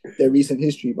 their recent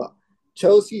history, but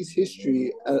Chelsea's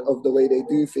history of the way they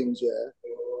do things,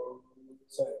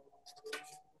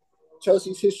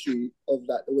 Chelsea's history of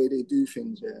the way they do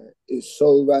things, is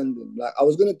so random. I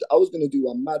was gonna do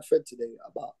a mad thread today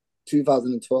about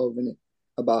 2012, innit?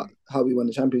 About how we won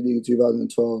the Champions League in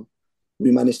 2012.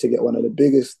 We managed to get one of the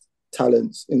biggest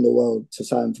talents in the world to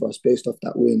sign for us based off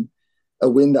that win. A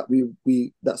win that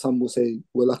that some will say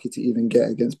we're lucky to even get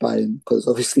against Bayern, because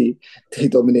obviously they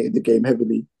dominated the game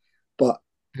heavily. But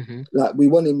we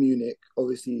won in Munich,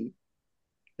 obviously.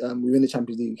 We win the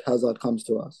Champions League. Hazard comes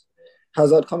to us.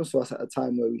 Hazard comes to us at a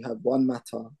time where we have Juan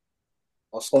Mata,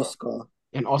 Oscar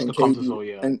and comes as well,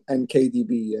 and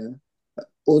KDB,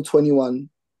 all 21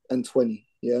 and 20,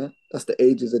 that's the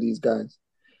ages of these guys.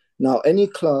 Now, any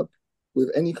club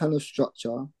with any kind of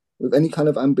structure, with any kind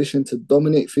of ambition to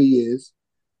dominate for years,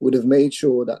 would have made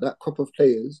sure that crop of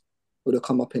players would have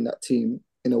come up in that team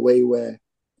in a way where,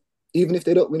 even if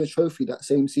they don't win a trophy that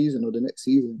same season or the next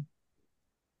season,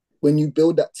 when you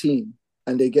build that team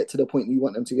and they get to the point you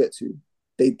want them to get to,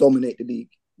 they dominate the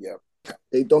league. Yeah.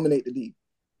 They dominate the league.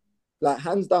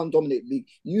 Hands down dominate the league.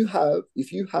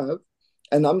 If you have,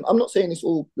 and I'm not saying it's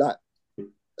all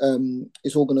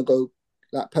it's all gonna go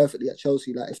perfectly at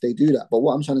Chelsea, if they do that. But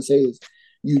what I'm trying to say is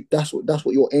that's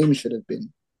what your aim should have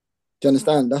been. Do you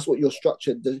understand? That's what your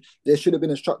structure, there should have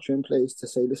been a structure in place to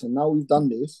say, listen, now we've done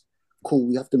this, cool,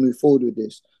 we have to move forward with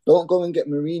this. Don't go and get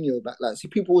Mourinho back. See,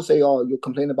 people will say, you're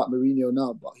complaining about Mourinho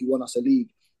now, but he won us a league.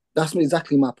 That's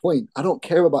exactly my point. I don't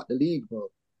care about the league, bro.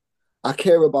 I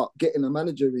care about getting a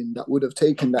manager in that would have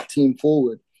taken that team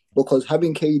forward, because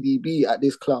having KDB at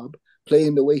this club,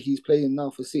 playing the way he's playing now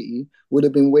for City, would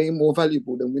have been way more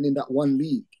valuable than winning that one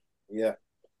league. Yeah.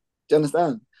 Do you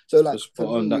understand? So,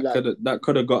 that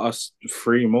could have got us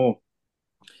 3 more.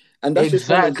 And that's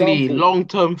exactly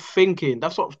long-term thinking.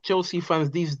 That's what Chelsea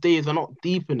fans these days are not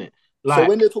deep in it. So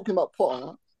when they're talking about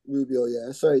Potter,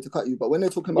 Rubio, sorry to cut you, but when they're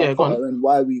talking about Potter and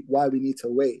why we need to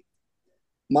wait,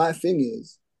 my thing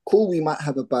is, cool, we might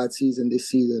have a bad season this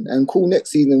season, and cool,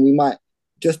 next season we might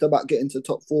just about get into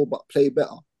top 4 but play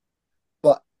better.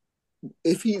 But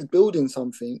if he's building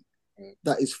something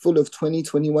that is full of 20,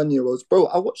 21-year-olds, bro,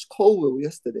 I watched Colwill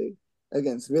yesterday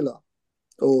against Villa,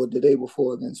 or the day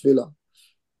before against Villa.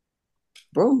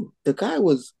 Bro, the guy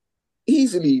was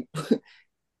easily...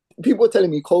 People were telling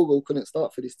me Colwill couldn't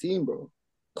start for this team, bro.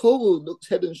 Colwill looks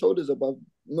head and shoulders above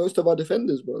most of our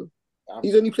defenders, bro.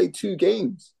 He's only played 2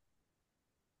 games.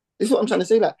 This is what I'm trying to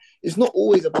say. Like, it's not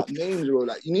always about names, bro.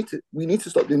 Like, we need to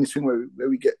stop doing this thing where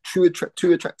we get too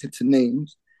attracted to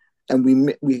names, and we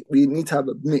need to have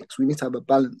a mix. We need to have a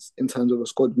balance in terms of a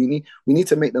squad. We need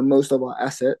to make the most of our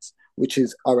assets, which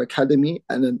is our academy,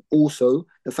 and then also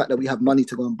the fact that we have money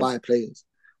to go and buy players.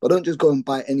 But don't just go and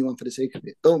buy anyone for the sake of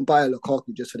it. Don't buy a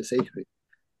Lukaku just for the sake of it.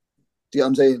 Do you know what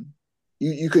I'm saying?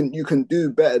 You can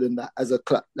do better than that. As a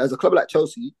club like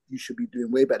Chelsea, you should be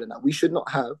doing way better than that. We shouldn't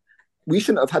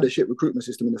have had a shit recruitment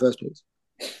system in the first place.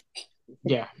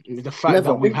 Yeah, the fact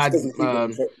that we've had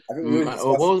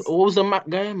what was the Mac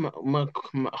guy?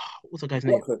 What's the guy's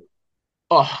name?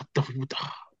 Oh, we've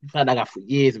had that guy for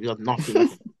years. We had nothing.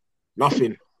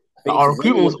 Nothing. Our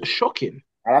recruitment was shocking.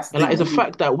 And it's a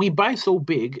fact that we buy so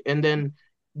big, and then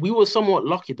we were somewhat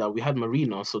lucky that we had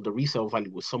Marina, so the resale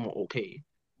value was somewhat okay.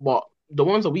 But the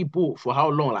ones that we bought for how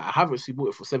long? Like, we bought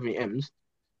it for 70 M's.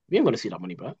 We ain't gonna see that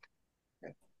money back.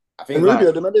 I think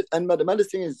Rubio, the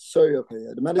maddest thing is, sorry, okay,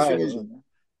 yeah, the maddest thing is,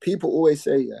 people always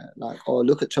say, like, oh,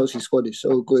 look at Chelsea's squad, it's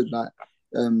so good.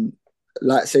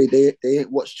 Like say they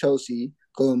ain't watched Chelsea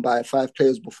go and buy 5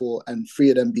 players before and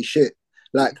 3 of them be shit.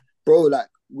 Like, bro, like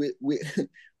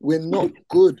we're not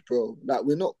good, bro. Like,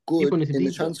 we're not good in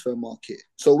the transfer market.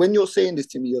 So when you're saying this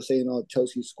to me, you're saying, oh,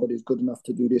 Chelsea's squad is good enough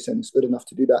to do this and it's good enough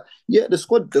to do that. Yeah, the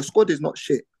squad is not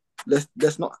shit. Let's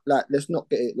not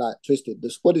get it like twisted. The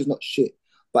squad is not shit.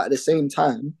 But at the same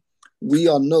time, we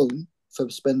are known for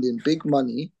spending big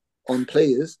money on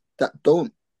players that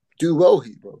don't do well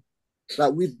here, bro.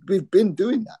 Like, we've been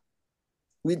doing that.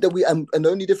 And the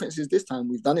only difference is this time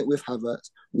we've done it with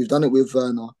Havertz, we've done it with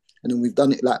Werner, and then we've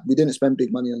done it, like, we didn't spend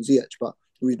big money on Ziyech, but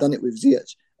we've done it with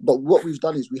Ziyech. But what we've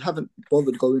done is we haven't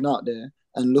bothered going out there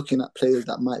and looking at players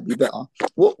that might be better.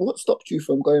 What stopped you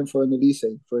from going for an Elise,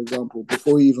 for example,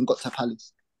 before you even got to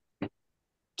Palace?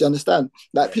 Do you understand?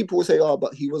 Like, people will say, oh,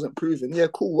 but he wasn't proven. Yeah,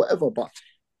 cool, whatever. But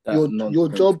your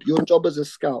job as a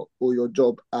scout, or your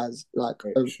job as like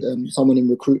someone in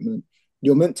recruitment,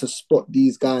 you're meant to spot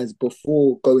these guys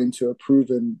before going to a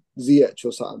proven Ziyech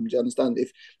or something. Do you understand?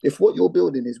 If what you're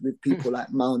building is with people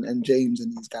like Mount and James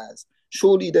and these guys,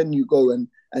 surely then you go and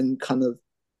kind of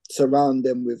surround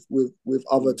them with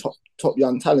other top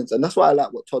young talents. And that's why I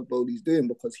like what Todd Bowley's doing,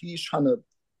 because he's trying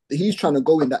to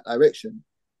go in that direction.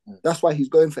 That's why he's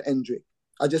going for Endrick.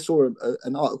 I just saw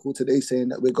an article today saying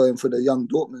that we're going for the young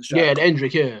Dortmund striker. Yeah,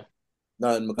 Endrick, yeah.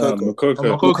 No, and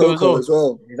Moukoko as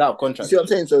well. He's out of contract. See what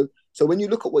I'm saying? So when you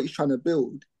look at what he's trying to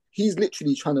build, he's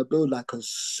literally trying to build like a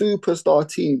superstar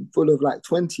team full of like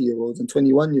 20-year-olds and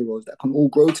 21-year-olds that can all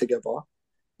grow together,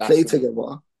 play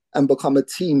together, and become a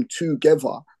team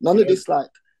together. None of this like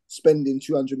spending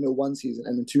 200 mil one season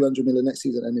and then 200 mil the next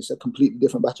season, and it's a completely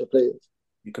different batch of players.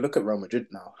 You can look at Real Madrid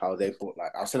now, how they bought,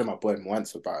 like, I was telling my boy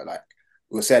once about it, like,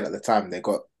 we were saying at the time, they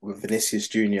got with Vinicius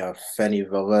Jr., Feni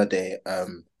Valverde,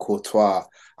 Courtois,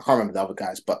 I can't remember the other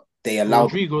guys, but they allowed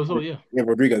Rodrigo as well, yeah. Yeah,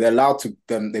 Rodrigo. They're allowed to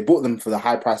they bought them for the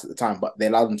high price at the time, but they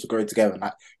allowed them to grow together. And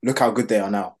like, look how good they are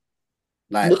now.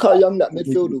 Like, look how young that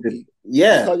midfield will be.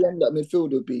 Yeah. Look how young that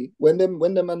midfield will be. When them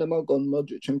man are gone,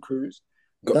 Modric and Kroos.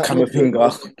 Got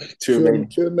Camavinga,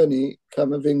 Tchouaméni,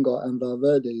 Camavinga and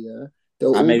Valverde, yeah.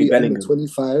 They'll all be under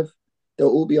 25. They'll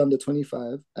all be under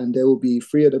 25, and there will be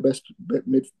 3 of the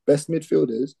best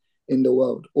midfielders in the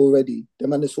world already. The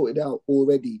man has sorted it out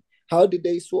already. How did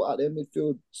they sort out their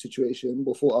midfield situation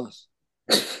before us?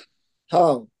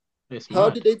 How?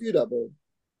 How did they do that, bro?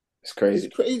 It's crazy.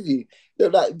 It's crazy. They're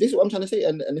like, this is what I'm trying to say.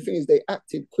 And the thing is, they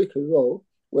acted quick as well.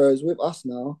 Whereas with us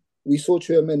now, we saw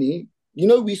Tchouaméni. You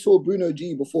know, we saw Bruno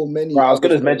G before many. Bro, I was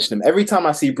going to mention him. Every time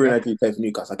I see Bruno G play for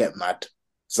Newcastle, I get mad.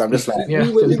 So I'm just like,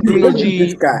 Bruno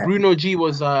G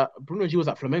was at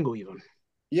Flamengo even.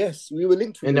 Yes, we were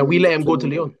linked with him. And then we let him go to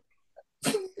Lyon.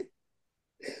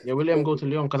 Yeah, we let him go to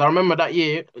Lyon. Because I remember that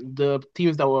year, the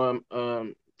teams that were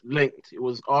linked, it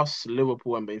was us,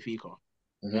 Liverpool and Benfica.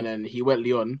 Mm-hmm. And then he went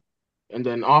Lyon. And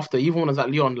then after, even when I was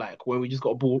at Lyon, like when we just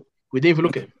got a ball, we didn't even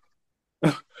look at him.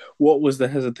 What was the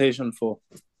hesitation for?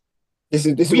 This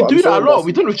we do that a lot.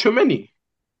 We do it with Tchouaméni.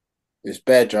 It's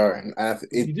bare jarring.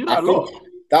 We do that a lot.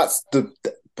 That's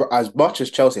as much as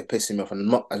Chelsea are pissing me off,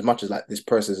 and as much as like this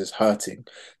process is hurting,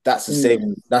 that's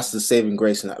the saving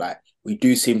grace in that, like, we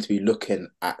do seem to be looking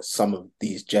at some of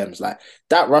these gems. Like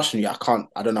that Russian, I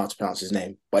don't know how to pronounce his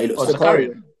name, but he looks like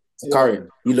Zakarian. Zakarian.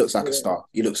 He looks like a star.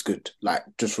 He looks good. Like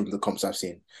just from the comps I've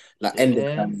seen. Like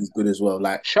Ender is good as well.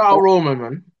 Like shout out Roman,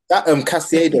 man. That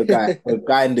Casiedo guy, the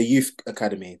guy in the youth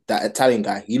academy, that Italian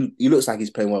guy, he looks like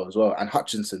he's playing well as well. And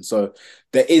Hutchinson. So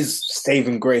there is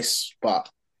saving grace, but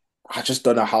I just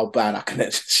don't know how bad I can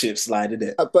let shit slide in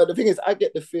it. But the thing is, I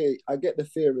get the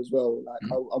fear as well. Like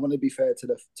I want to be fair to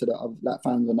the like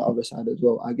fans on the other side as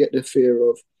well. I get the fear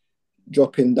of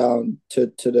dropping down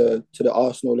to the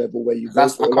Arsenal level where you I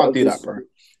can't do that, bro.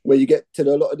 Where you get to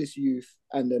a lot of this youth,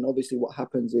 and then obviously what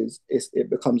happens is it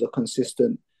becomes a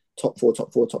consistent top four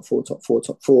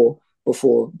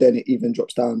before then it even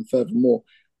drops down furthermore.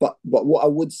 But what I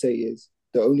would say is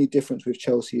the only difference with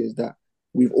Chelsea is that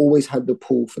we've always had the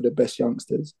pool for the best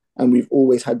youngsters, and we've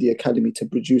always had the academy to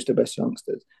produce the best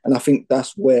youngsters. And I think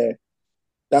that's the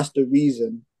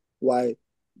reason why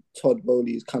Todd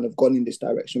Bowley has kind of gone in this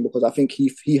direction, because I think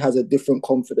he has a different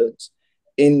confidence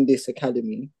in this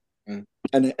academy,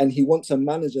 and he wants a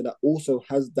manager that also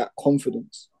has that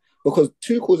confidence. Because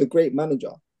Tuchel's a great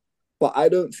manager, but I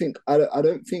don't think I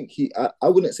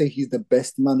wouldn't say he's the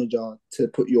best manager to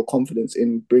put your confidence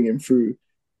in bringing through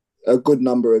a good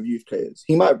number of youth players.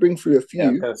 He might bring through a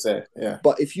few,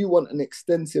 but if you want an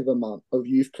extensive amount of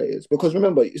youth players, because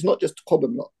remember, it's not just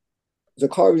Cobham lot.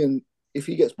 Zakarian, if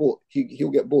he gets bought, he'll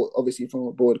get bought obviously from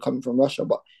abroad, coming from Russia,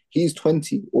 but he's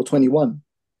 20 or 21.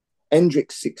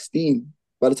 Endrick's 16.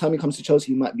 By the time he comes to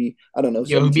Chelsea, he might be, I don't know.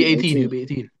 Yeah, he'll be 18. He'll be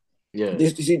 18. Yeah. Do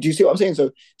you see what I'm saying?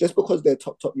 So just because they're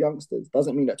top youngsters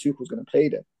doesn't mean that Tuchel's going to play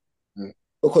them.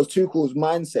 Because Tuchel's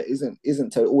mindset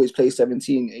isn't to always play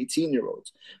 17,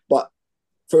 18-year-olds. But,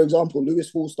 for example,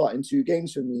 Lewis Hall starting 2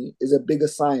 games for me is a bigger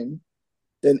sign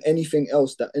than anything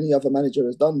else that any other manager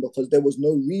has done, because there was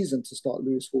no reason to start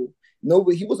Lewis Hall.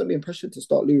 He wasn't being pressured to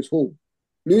start Lewis Hall.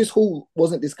 Lewis Hall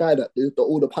wasn't this guy that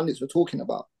all the pundits were talking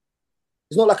about.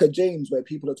 It's not like a James where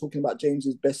people are talking about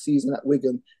James's best season at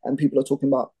Wigan and people are talking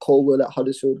about Colwell at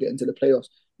Huddersfield getting to the playoffs.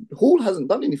 Hall hasn't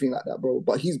done anything like that, bro,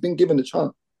 but he's been given a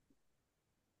chance.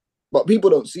 But people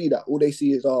don't see that. All they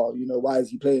see is, why is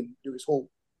he playing Lewis Hall?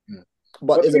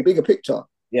 But there's a bigger picture.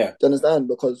 Yeah. Do you understand?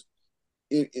 Because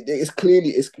it's clear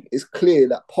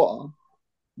that Potter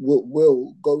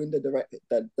will go in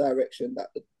that direction that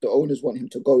the owners want him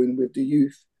to go in with the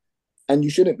youth. And you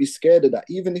shouldn't be scared of that.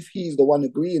 Even if he's the one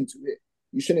agreeing to it,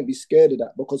 you shouldn't be scared of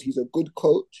that, because he's a good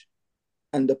coach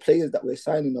and the players that we're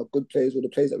signing are good players, or the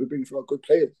players that we bring through are good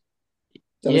players.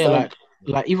 Yeah,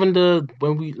 like even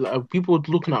people were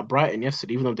looking at Brighton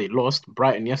yesterday, even though they lost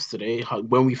Brighton yesterday,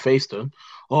 when we faced them,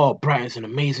 Brighton's an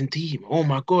amazing team. Oh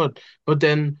my God. But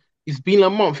then it's been a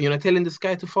month and you're telling this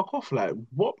guy to fuck off. Like,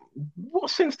 what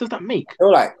sense does that make? I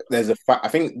feel like I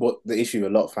think what the issue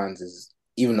with a lot of fans is,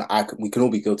 even we can all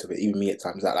be guilty of it, even me at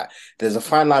times, that like there's a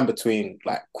fine line between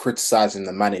like criticizing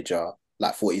the manager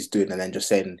like for what he's doing and then just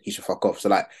saying he should fuck off. So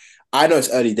like, I know it's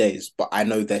early days, but I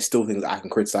know there's still things that I can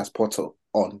criticize Potter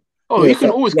on. Oh, you can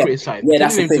always criticize. Yeah,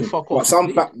 that's the thing.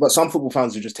 But some football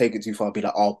fans will just take it too far and be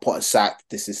like, "Oh, Potter's sacked.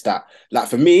 This is that." Like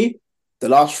for me, the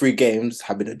last 3 games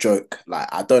have been a joke. Like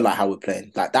I don't like how we're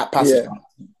playing. Like that passage,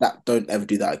 that don't ever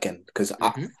do that again. Because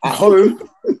at home,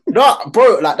 no,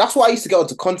 bro. Like that's why I used to get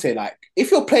onto Conte. Like if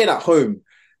you're playing at home,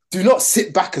 do not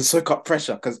sit back and soak up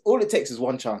pressure, because all it takes is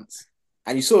one chance.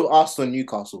 And you saw Arsenal and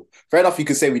Newcastle. Fair enough, you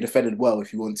could say we defended well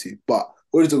if you want to, but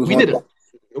all it took was we didn't.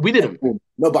 We didn't.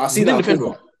 No, but I see that. Defend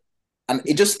well. And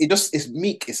it's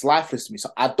meek, it's lifeless to me.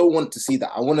 So I don't want to see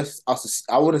that. I want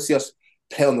to see us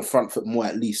play on the front foot more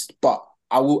at least. But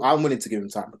I'm willing to give him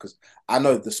time, because I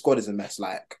know the squad is a mess.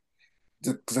 Like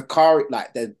the car,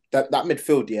 like that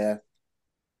midfield,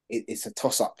 it's a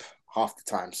toss up half the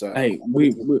time. So hey,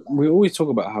 we always talk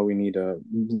about how we need a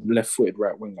left-footed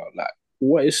right winger. Like,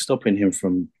 what is stopping him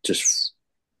from just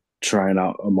trying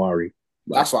out Amari?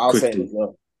 Like, that's what I was saying as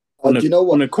well. Do you know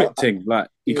what? On a quick thing, like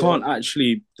he can't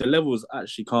actually. The levels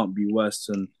actually can't be worse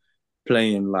than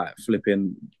playing like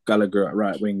flipping Gallagher at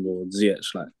right wing or Ziyech.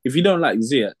 Like if you don't like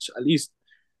Ziyech, at least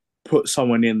put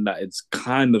someone in that it's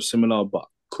kind of similar but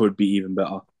could be even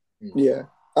better. Yeah,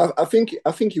 I think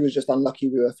he was just unlucky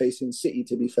we were facing City.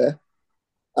 To be fair,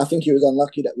 I think he was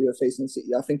unlucky that we were facing City.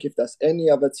 I think if that's any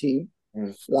other team,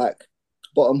 like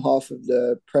bottom half of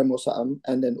the Prem or something,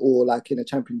 and then or like in a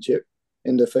Championship.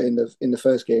 In the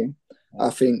first game, I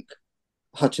think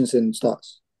Hutchinson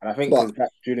starts. And I think because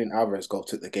that Julian Alvarez goal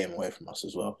took the game away from us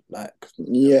as well. Like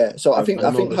so I think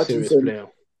Hutchinson.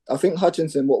 I think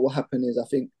Hutchinson. What will happen is I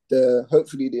think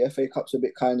hopefully the FA Cup's a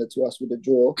bit kinder to us with the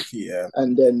draw. Yeah.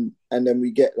 And then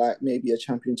we get like maybe a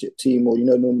Championship team, or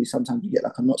normally sometimes we get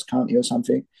like a Notts County or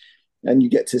something. and you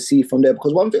get to see from there.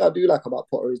 Because one thing I do like about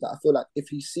Potter is that I feel like if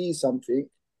he sees something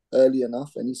early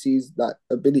enough and he sees that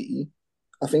ability,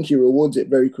 I think he rewards it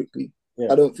very quickly.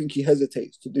 I don't think he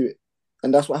hesitates to do it.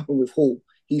 And that's what happened with Hall.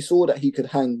 He saw that he could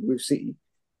hang with City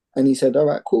and he said, all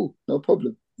right, cool, no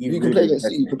problem. You can play against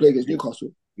City, you can play against Newcastle.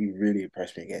 He really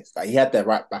impressed me against. Like, he had their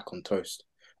right back on toast.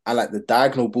 And like the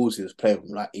diagonal balls he was playing,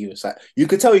 like he was like, you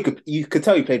could tell he played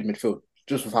midfield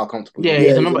just with how comfortable. Yeah,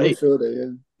 he's a number 8.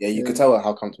 Midfielder, you could tell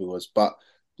how comfortable he was. But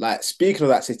like, speaking of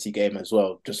that City game as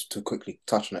well, just to quickly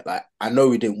touch on it, like, I know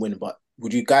we didn't win, but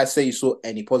would you guys say you saw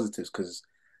any positives? Because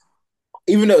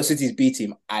even though City's B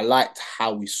team, I liked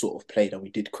how we sort of played and we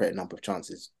did create a number of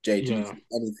chances. Jay, do you think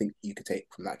anything you could take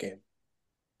from that game?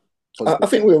 I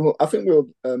think we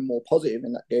were more positive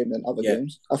in that game than other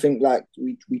games. I think like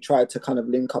we tried to kind of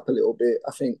link up a little bit.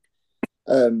 I think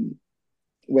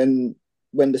when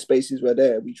the spaces were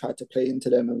there, we tried to play into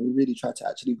them and we really tried to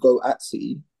actually go at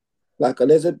City. Like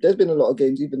there's been a lot of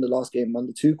games, even the last game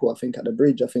under Tuchel, I think at the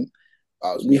Bridge, I think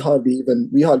we hardly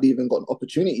even got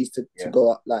opportunities to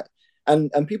go up. Like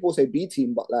and people say B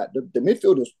team, but like the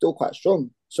midfield was still quite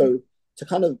strong. So to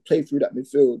kind of play through that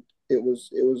midfield, it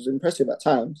was impressive at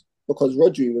times. Because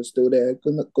Rodri was still there,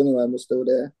 Gundogan was still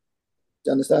there. Do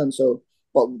you understand? So,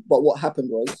 but what happened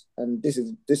was, and this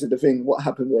is the thing. What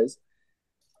happened was,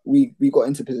 we got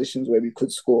into positions where we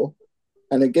could score,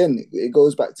 and again, it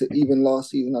goes back to even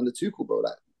last season under Tuchel, bro.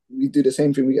 Like we do the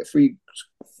same thing. We get three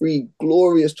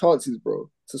glorious chances, bro,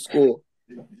 to score.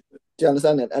 Do you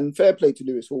understand that? And fair play to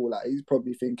Lewis Hall. Like he's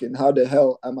probably thinking, how the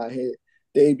hell am I here?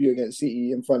 Debut against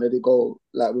City in front of the goal,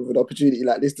 like with an opportunity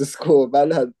like this to score.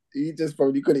 Man, he just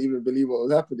probably couldn't even believe what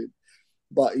was happening.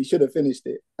 But he should have finished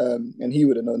it, and he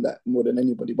would have known that more than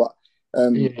anybody. But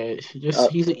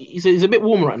he's a bit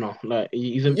warm right now. Like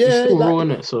he's still raw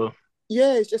in it. So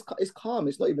it's calm.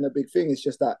 It's not even a big thing. It's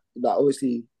just that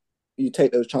obviously you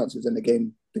take those chances and the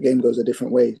game goes a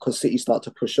different way because City start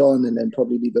to push on and then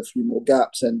probably leave a few more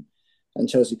gaps and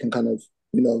Chelsea can kind of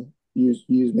use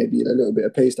maybe a little bit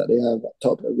of pace that they have up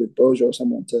top with Broja or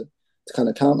someone to kind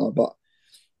of counter. But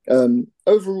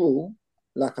overall,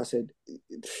 like I said,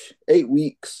 8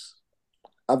 weeks,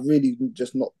 I've really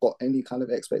just not got any kind of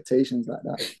expectations like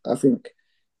that. I think,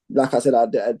 like I said,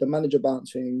 the manager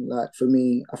bouncing, like for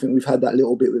me, I think we've had that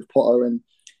little bit with Potter and,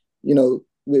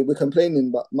 we're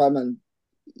complaining, but my man,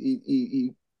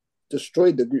 he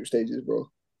destroyed the group stages, bro.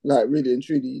 Like really and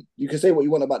truly, you can say what you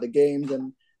want about the games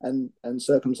and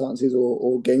circumstances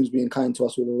or games being kind to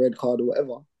us with a red card or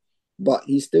whatever. But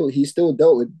he still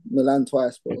dealt with Milan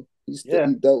twice, bro. He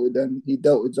dealt with them. He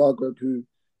dealt with Zagreb, who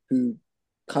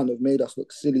kind of made us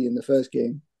look silly in the first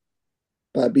game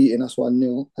by beating us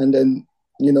 1-0. And then,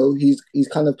 he's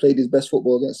kind of played his best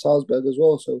football against Salzburg as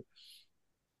well. So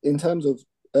in terms of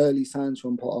early signs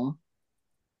from Potter,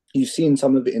 you've seen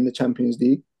some of it in the Champions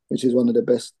League, which is one of the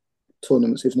best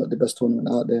tournaments, if not the best tournament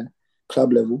out there,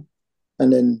 club level.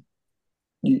 And then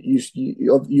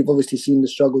you've obviously seen the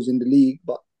struggles in the league,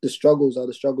 but the struggles are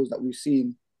the struggles that we've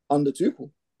seen under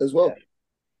Tuchel as well.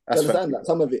 Yeah. Understand that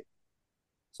some of it.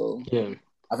 So yeah,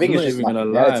 I think it's just even gonna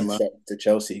lie, man. To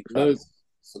Chelsea. Go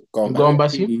on,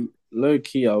 Bassy. Low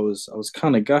key, I was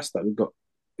kind of gassed that we got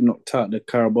knocked out the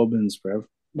Carabobbins, bruv.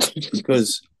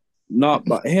 Because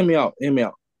but hear me out.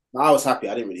 I was happy.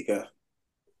 I didn't really care.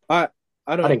 I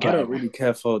don't really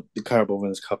care for the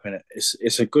Carabobbins Cup in it.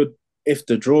 It's a good. If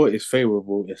the draw is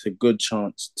favourable, it's a good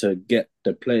chance to get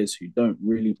the players who don't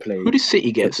really play. Who does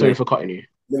City get? Sorry for cutting you.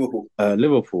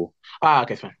 Liverpool.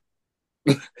 Okay, fine.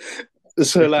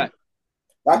 So like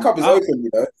that cup is open,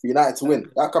 for United to win.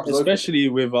 That cup is especially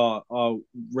open. With our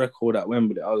record at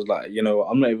Wembley. I was like,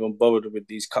 I'm not even bothered with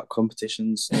these cup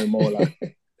competitions no more.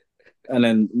 Like, and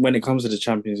then when it comes to the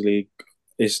Champions League,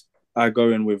 I go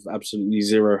in with absolutely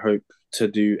zero hope to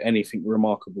do anything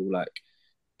remarkable. Like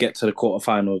get to the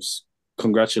quarterfinals.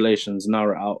 Congratulations,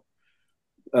 narrow it out.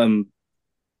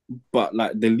 But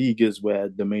like the league is where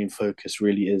the main focus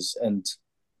really is, and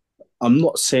I'm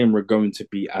not saying we're going to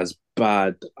be as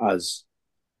bad as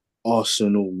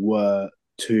Arsenal were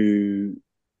 2-3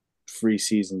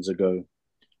 seasons ago,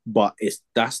 but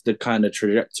that's the kind of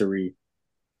trajectory,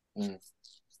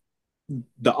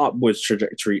 the upwards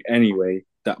trajectory anyway,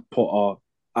 that Potter,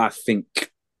 I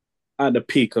think, at the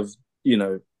peak of,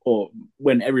 or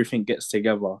when everything gets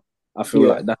together, I feel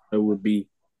like that would be,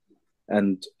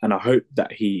 and I hope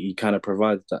that he kind of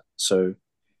provides that. So,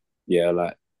 yeah,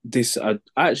 like this, I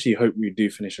actually hope we do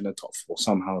finish in the top 4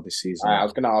 somehow this season. I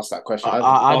was going to ask that question.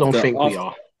 I don't think we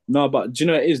are. No, but do you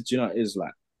know what it is?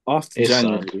 Like after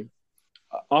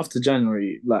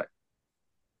January, like,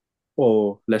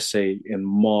 or let's say in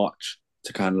March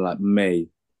to kind of like May,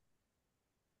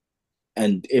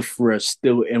 And if we're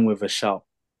still in with a shout,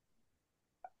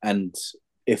 and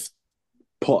if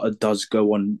Potter does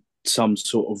go on some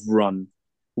sort of run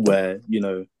where,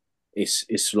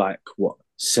 it's like,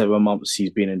 7 months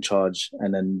he's been in charge,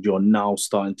 and then you're now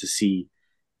starting to see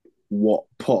what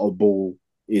Potter ball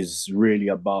is really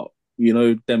about.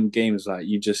 Them games, like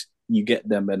you get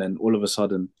them, and then all of a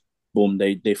sudden, boom,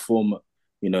 they form,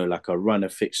 like a run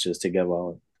of fixtures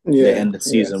together. They end the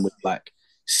season with like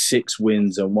 6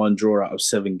 wins and 1 draw out of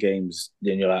 7 games.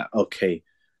 Then you're like, okay,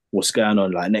 what's going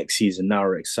on? Like next season, now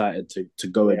we're excited to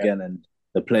go again, and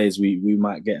the players we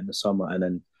might get in the summer, and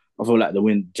then I feel like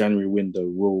the January window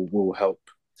will help,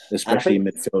 especially in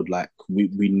midfield. Like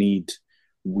we need.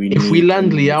 If we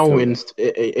land Leao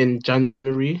in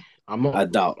January,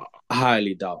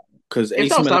 highly doubt, because if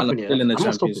AC Milan are still in the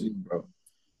Champions League, bro.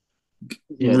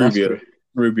 Yeah,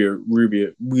 Rubio,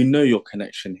 we know your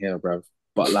connection here, bro.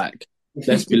 But like,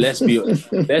 let's be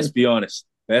honest.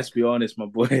 Let's be honest, my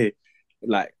boy.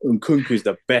 Like Nkunku is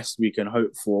the best we can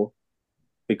hope for,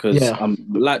 because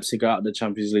Leipzig are out of the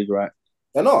Champions League, right?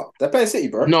 They're not. They're playing City,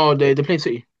 bro. No, they're playing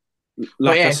City.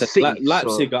 Like I said, City,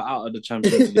 Leipzig are out of the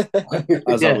Champions League,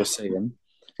 as I was saying.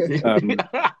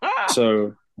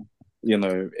 So,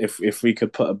 if we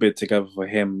could put a bid together for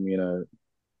him,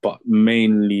 but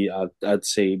mainly I'd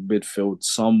say midfield,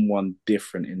 someone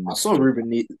different in midfield. I saw Ruben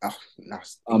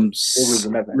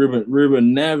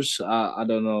Ruben Neves. I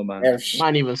don't know, man.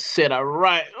 Might even say that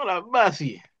right. Oh, that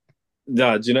mercy.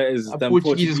 Yeah, do you know it's them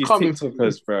Portuguese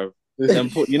TikTokers, bro. Them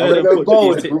Portuguese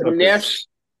TikTokers.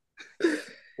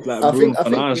 Like I think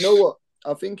you know what?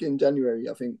 I think in January,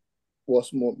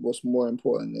 what's more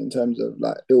important in terms of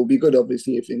like, it will be good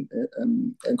obviously if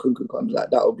Nkunku comes, like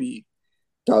that will be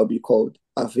cold.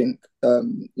 I think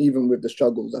even with the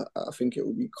struggles, I think it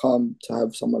will be calm to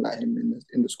have someone like him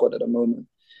in the squad at the moment,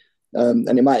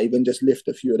 and it might even just lift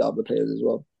a few of the other players as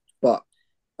well. But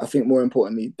I think more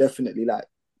importantly, definitely like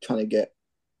trying to get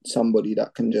somebody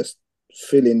that can just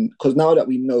fill in, because now that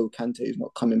we know Kante is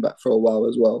not coming back for a while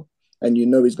as well, and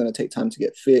he's going to take time to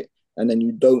get fit, and then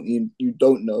you don't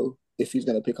know if he's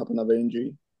going to pick up another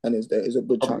injury, and there is a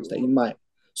good chance that he might.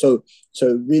 So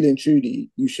really and truly,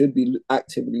 you should be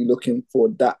actively looking for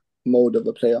that mode of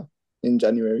a player in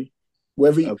January.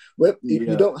 You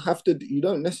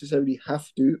don't necessarily have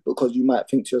to, because you might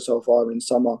think to yourself, in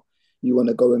summer you want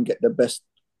to go and get the best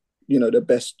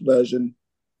version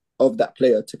of that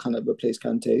player to kind of replace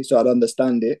Kante. So I'd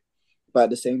understand it, but at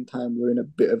the same time, we're in a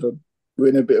bit of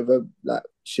a like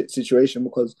shit situation,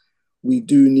 because we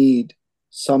do need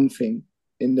something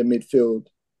in the midfield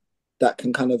that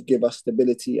can kind of give us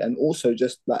stability, and also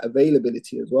just like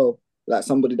availability as well. Like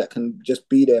somebody that can just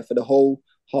be there for the whole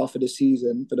half of the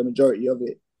season, for the majority of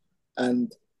it,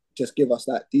 and just give us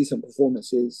that decent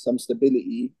performances, some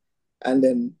stability, and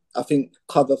then I think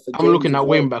cover for. I'm looking at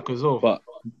wing back as well. But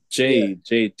Jay,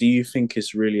 do you think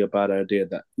it's really a bad idea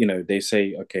that they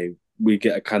say, okay, we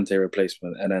get a Kante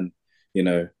replacement, and then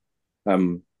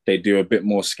they do a bit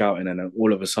more scouting, and then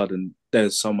all of a sudden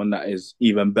there's someone that is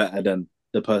even better than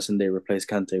the person they replaced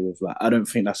Kante with? Like, I don't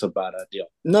think that's a bad idea.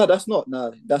 No, that's not.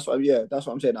 No, that's what I'm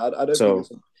saying. I don't think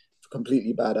it's a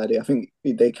completely bad idea. I think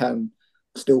they can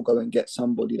still go and get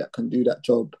somebody that can do that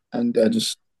job, and then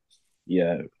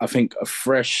I think a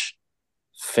fresh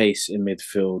face in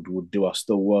midfield would do us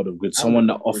the world of good. Someone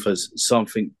that offers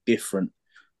something different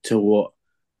to what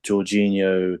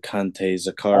Jorginho, Kante,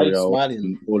 Zakaria,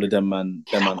 all of them man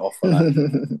offer. Like,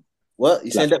 what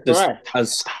you saying that right?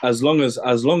 As long as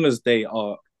they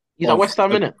are, West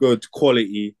Ham, innit? Good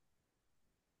quality.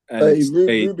 And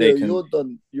Rubio, they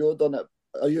can... You're done at.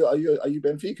 Are you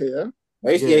Benfica?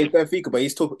 Yeah. He's Benfica, but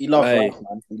he loves Rice,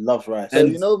 man. He loves Rice. So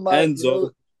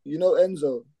Enzo.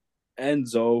 Enzo.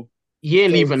 Enzo. He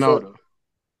ain't leaving now, though.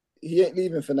 He ain't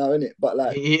leaving for now, innit? But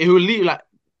like, he will leave, like,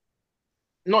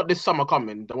 not this summer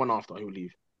coming, the one after, he'll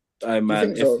leave.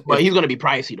 Man, but he's gonna be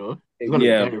pricey though. He's gonna be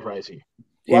very pricey.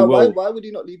 Why would he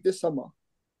not leave this summer?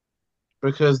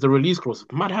 Because the release clause is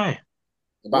mad high.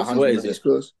 What is it?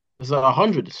 Clause? It's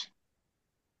 100.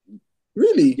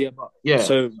 Really? Yeah.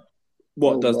 So,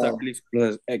 what does that release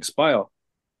clause expire?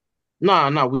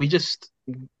 No. We just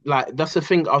like, that's the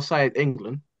thing outside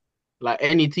England. Like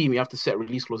any team, you have to set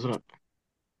release clause on it.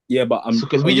 Yeah, but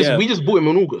because we just bought him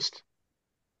in August.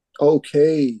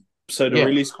 Okay. So the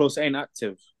release clause ain't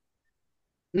active.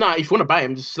 Nah, if you want to buy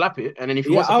him, just slap it, and then if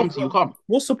you want to come to you, come.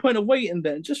 What's the point of waiting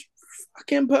then? Just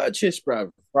fucking purchase, bro.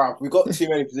 Bro, we got too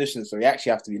many positions, so we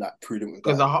actually have to be like prudent with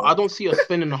that. Because I don't see us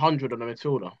spending 100 on a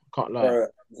midfielder. Can't lie.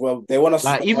 Well, they want us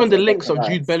like even the links of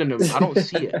Jude Bellingham. I don't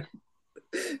see it.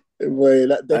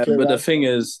 But the thing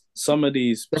is, some of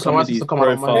these profiles. Hey,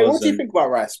 what do you think about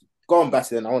Rice? Go on,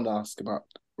 Batty, then I want to ask about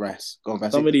Rice. Go on,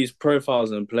 Batty. Some of these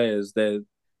profiles and players,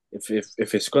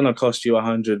 if it's gonna cost you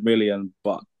 100 million,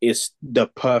 but it's the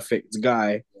perfect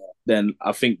guy, then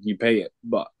I think you pay it.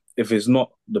 But if it's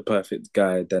not the perfect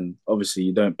guy, then obviously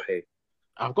you don't pay.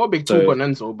 I've got a big talk on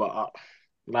Enzo, but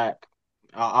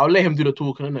I'll let him do the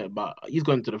talking, innit? But he's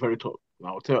going to the very top.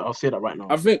 I'll say that right now.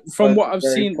 I think from what I've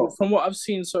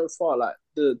seen so far, like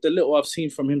the little I've seen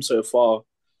from him so far,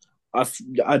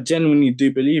 I genuinely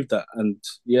do believe that, and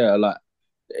yeah, like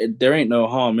there ain't no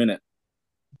harm in it.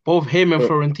 Both him and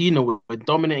Florentino were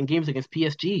dominating games against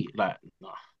PSG. Like,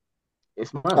 nah,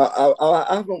 it's mad.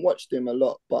 I haven't watched him a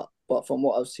lot, but from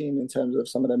what I've seen in terms of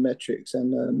some of the metrics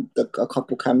and a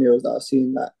couple cameos that I've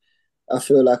seen, that I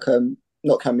feel like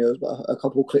not cameos, but a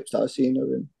couple clips that I've seen of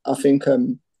him. I think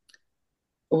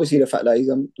obviously the fact that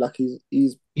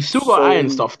he's still got iron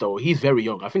stuff though. He's very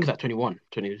young. I think he's like 21,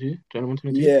 22.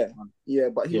 Yeah,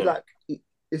 but he's like,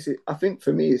 I think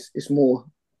for me it's more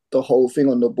the whole thing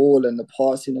on the ball and the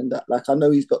passing and that. Like, I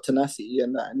know he's got tenacity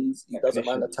and that, and he doesn't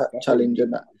mind the challenge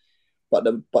and that. But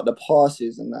the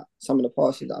passes and that, some of the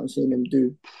passes that I'm seeing him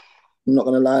do, I'm not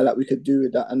gonna lie, like we could do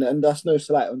with that. And that's no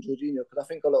slight on Jorginho, because I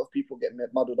think a lot of people get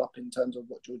muddled up in terms of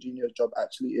what Jorginho's job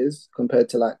actually is compared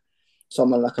to like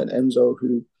someone like an Enzo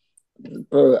who,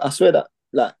 bro, I swear that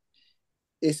like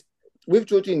it's with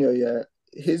Jorginho, yeah,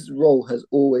 his role has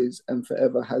always and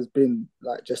forever has been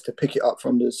like just to pick it up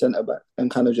from the centre back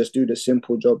and kind of just do the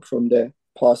simple job from there,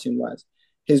 passing wise.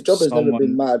 His job has never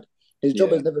been mad. His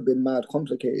job has never been mad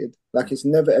complicated. Like, it's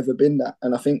never ever been that.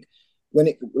 And I think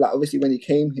obviously when he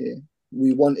came here,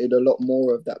 we wanted a lot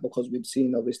more of that because we'd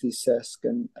seen obviously Cesc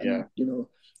and you know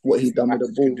what he'd done with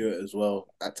the ball. Can do it as well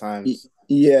at times.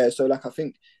 Yeah, so like I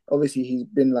think obviously he's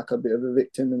been like a bit of a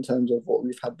victim in terms of what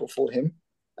we've had before him,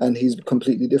 and he's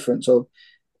completely different. So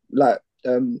like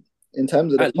in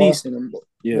terms of the passing and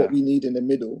what we need in the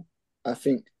middle, I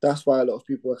think that's why a lot of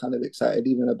people are kind of excited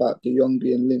even about De Jong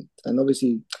being linked. And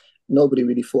obviously nobody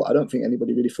really thought, I don't think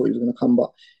anybody really thought he was going to come,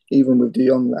 but even with De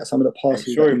Jong, like some of the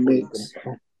passes that he makes,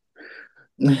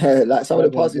 like some of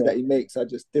the passes that he makes are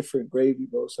just different gravy,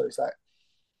 bro. So it's like,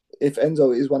 if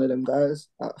Enzo is one of them guys,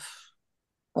 I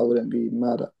wouldn't be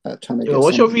mad at trying to get.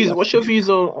 What's your views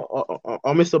on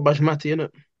Mr. Basmati,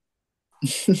 innit?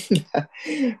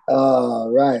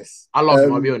 Rice. I love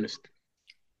him, I'll be honest.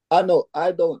 I know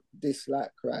I don't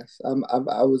dislike Rice. I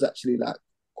was actually like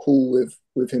cool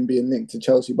with him being linked to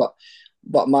Chelsea, but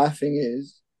my thing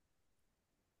is,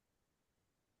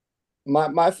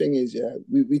 yeah,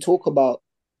 we talk about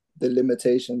the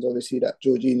limitations obviously that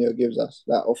Jorginho gives us,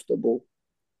 that off the ball,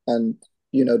 and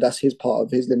you know that's his part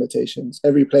of his limitations.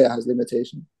 Every player has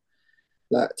limitations,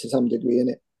 like to some degree, in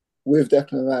it. With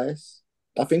Declan Rice,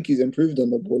 I think he's improved on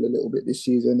the ball a little bit this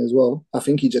season as well. I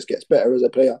think he just gets better as a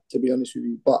player, to be honest with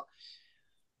you. But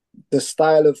the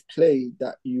style of play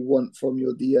that you want from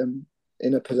your DM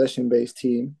in a possession-based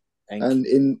team, and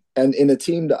in a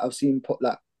team that I've seen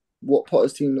like what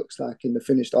Potter's team looks like in the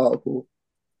finished article,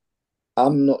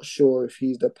 I'm not sure if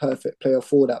he's the perfect player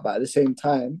for that. But at the same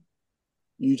time,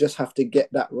 you just have to get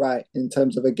that right in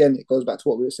terms of, again, it goes back to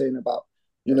what we were saying about,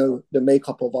 you know, the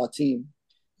makeup of our team.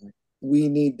 We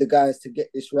need the guys to get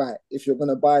this right. If you're going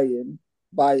to buy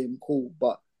him, cool.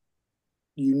 But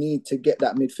you need to get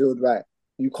that midfield right.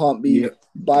 You can't be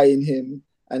buying him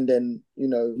and then, you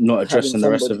know, not addressing the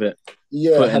rest of it.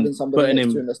 Yeah, having somebody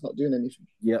next to him that's not doing anything.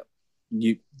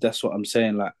 Yeah, that's what I'm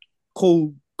saying. Like,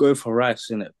 cool, go for Rice,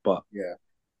 innit? But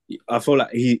I feel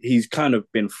like he's kind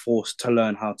of been forced to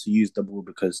learn how to use the ball,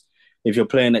 because if you're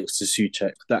playing next to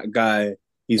Souček, that guy,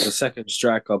 he's a second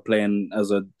striker playing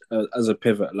as a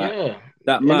pivot. Like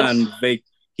that man,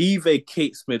 he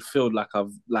vacates midfield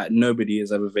like nobody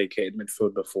has ever vacated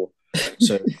midfield before.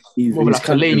 So he's like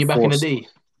Fellaini back in the day,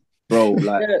 bro.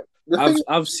 Like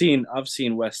I've seen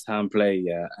West Ham play,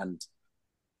 and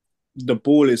the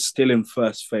ball is still in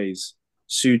first phase.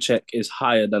 Souček is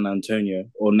higher than Antonio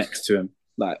or next to him.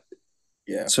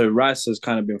 So Rice has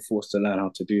kind of been forced to learn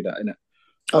how to do that, innit?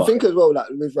 I think as well, like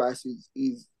with Rice,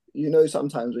 he's you know,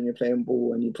 sometimes when you're playing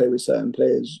ball and you play with certain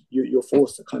players, you're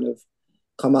forced to kind of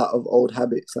come out of old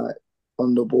habits, like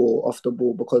on the ball, off the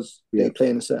ball, because they play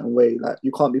in a certain way. Like,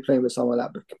 you can't be playing with someone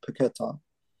like Paqueta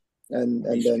and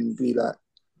then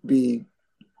be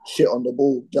shit on the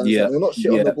ball. Do you understand? You're not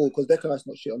shit on the ball, because Declan Rice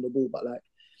not shit on the ball, but like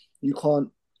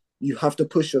you have to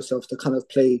push yourself to kind of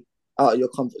play out of your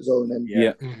comfort zone and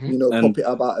you know, pop it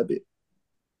about a bit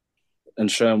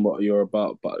and show them what you're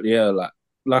about. But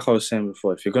like I was saying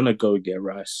before, if you're gonna go get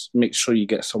Rice, make sure you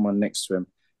get someone next to him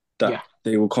that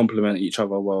they will complement each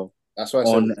other well. That's why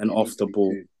on and off the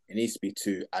ball. It needs to be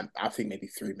two, and I think maybe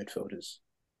three midfielders.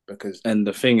 because. And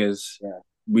the thing is,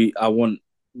 we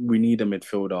need a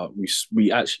midfielder.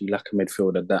 We actually lack a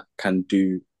midfielder that can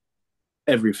do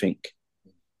everything.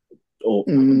 Or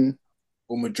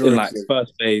majority. In like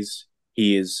first phase,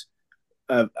 he is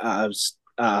at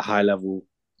a high level.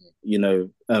 You know,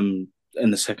 in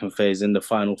the second phase, in the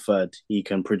final third, he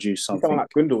can produce something. Someone like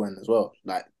Gundogan as well.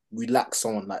 Like we lack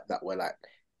someone like that where like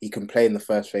he can play in the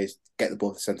first phase, get the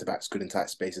ball to centre backs, good in tight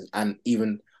spaces, and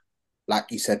even like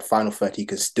you said, final third, he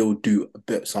can still do a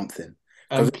bit of something.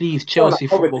 Please, Chelsea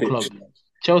Football Club.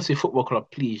 Chelsea Football Club,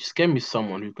 please just get me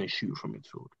someone who can shoot from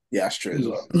midfield. Yeah, that's true as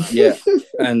well. Yeah,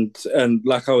 and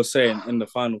like I was saying, in the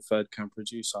final third can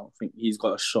produce something. He's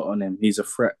got a shot on him. He's a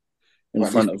threat in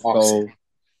front of goal.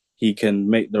 He can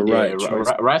make the right choice.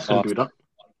 Rice can do that.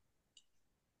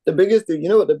 The biggest thing, you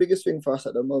know what? The biggest thing for us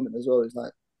at the moment as well is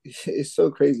like it's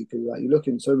so crazy because like you look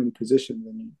in so many positions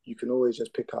and you can always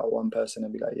just pick out one person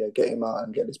and be like, yeah, get him out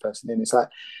and get this person in. It's like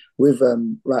with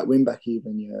right wing back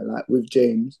even, like with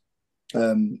James.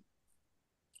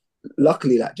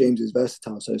 Luckily, like James is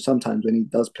versatile, so sometimes when he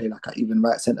does play like at even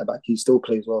right centre back, he still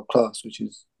plays world class, which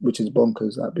is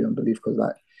bonkers, like beyond belief. Because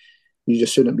like you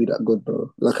just shouldn't be that good,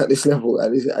 bro. Like at this level,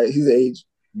 at his age,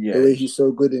 the way he's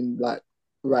so good in like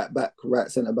right back, right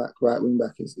centre back, right wing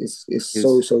back is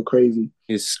so crazy.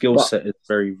 His skill set is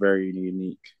very, very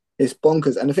unique. It's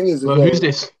bonkers, and the thing is, who's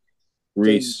this?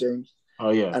 Reece. James.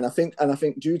 Oh yeah, and I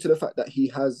think due to the fact that he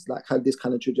has like had this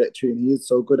kind of trajectory and he is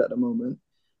so good at the moment,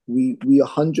 we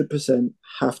 100%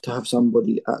 have to have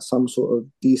somebody at some sort of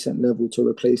decent level to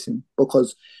replace him,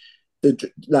 because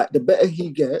the better he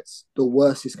gets, the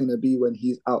worse it's gonna be when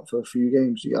he's out for a few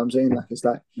games. You know what I'm saying? Like it's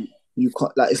like you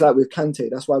can't, like it's like with Kante.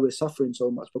 That's why we're suffering so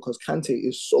much, because Kante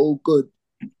is so good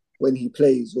when he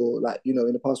plays, or like in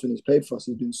the past when he's played for us,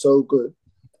 he's been so good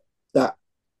that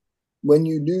when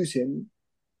you lose him,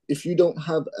 if you don't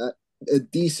have a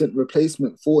decent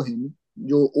replacement for him,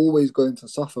 you're always going to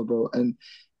suffer, bro. And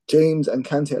James and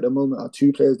Kante at the moment are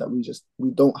two players that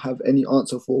we don't have any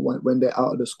answer for when they're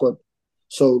out of the squad.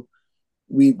 So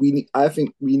I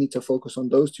think we need to focus on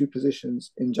those two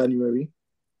positions in January.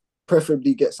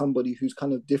 Preferably get somebody who's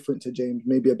kind of different to James,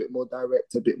 maybe a bit more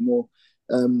direct, a bit more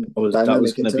dynamic. That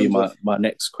was going to be my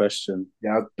next question.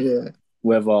 Yeah.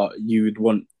 Whether you would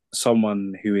want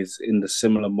someone who is in the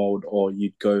similar mold, or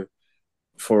you'd go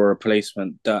for a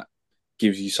replacement that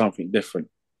gives you something different,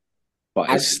 but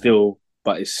it's still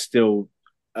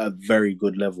a very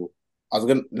good level. I'm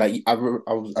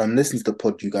listening to the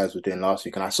pod you guys were doing last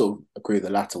week, and I sort of agree with the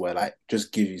latter, where like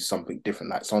just gives you something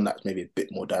different, like someone that's maybe a bit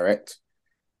more direct.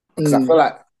 Because I feel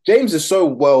like James is so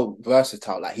well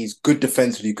versatile. Like he's good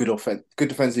defensively, good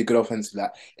offensively.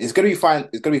 Like it's gonna be fine.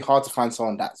 It's gonna be hard to find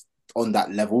someone that's on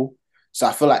that level. So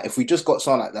I feel like if we just got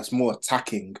someone like that's more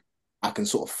attacking, I can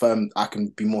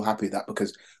be more happy with that,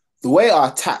 because the way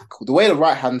the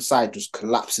right hand side just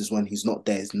collapses when he's not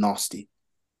there is nasty.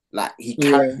 Like he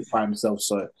can't find himself.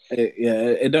 So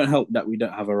it don't help that we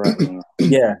don't have a right winger.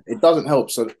 Yeah, it doesn't help.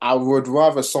 So I would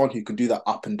rather someone who can do that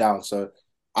up and down. So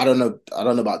I don't know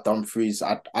about Dumfries.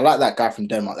 I like that guy from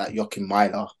Denmark, that Joachim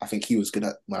Mæhle. I think he was good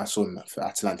at when I saw him for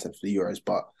Atalanta for the Euros.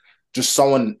 But just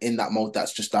someone in that mode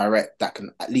that's just direct, that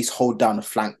can at least hold down the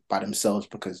flank by themselves,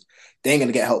 because they ain't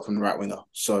gonna get help from the right winger.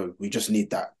 So we just need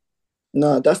that.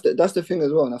 No, that's the thing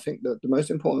as well. And I think that the most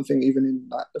important thing, even in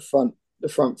like the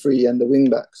front three and the wing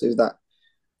backs, is that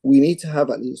we need to have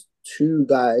at least two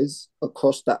guys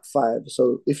across that five.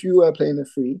 So if you were playing a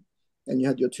three and you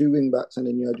had your two wing backs and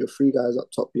then you had your three guys up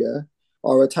top,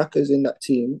 our attackers in that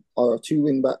team are two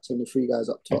wing backs and the three guys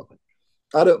up top.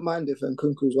 I don't mind if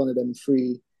Nkunku's one of them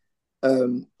three,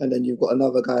 and then you've got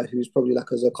another guy who's probably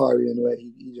like a Zakarian, where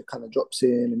he just kind of drops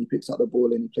in and he picks up the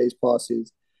ball and he plays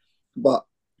passes. But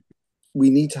we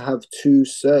need to have two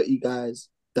sturdy guys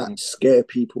that scare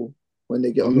people when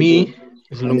they get on the ball.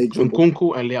 It's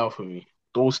Nkunku and Leao for me.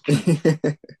 Those two.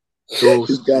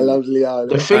 This guy loves Leao.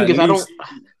 The thing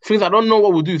is, I don't know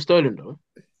what we'll do with Sterling though.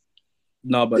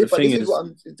 No, but the thing is,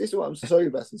 this is what I'm sorry,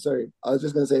 Basti. Sorry, I was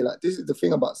just gonna say, like, this is the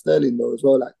thing about Sterling though as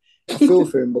well. Like, I feel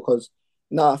for him because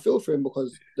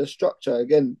the structure,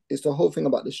 again, it's the whole thing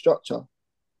about the structure.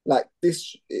 Like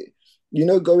this,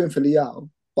 going for Leao,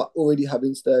 but already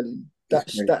having Sterling.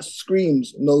 That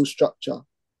screams no structure.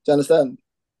 Do you understand?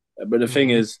 But the thing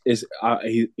is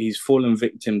he's fallen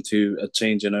victim to a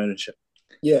change in ownership.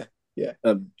 Yeah.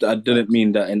 I didn't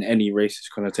mean that in any racist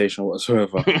connotation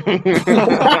whatsoever.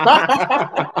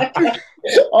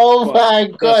 Oh my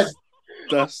God.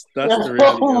 That's the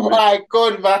reality. Oh my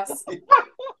God, Basti.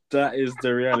 That is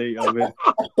the reality of it.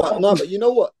 But you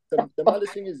know what? The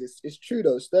maddest thing is, it's true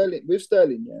though. Sterling,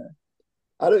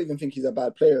 I don't even think he's a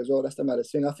bad player as well. That's the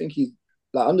maddest thing. I think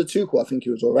Like under Tuchel, I think he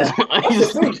was alright.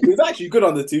 He was actually good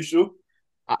under Tuchel.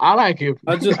 I like him.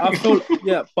 I feel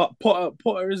but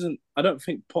Potter isn't. I don't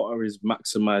think Potter is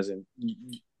maximizing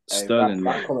Sterling.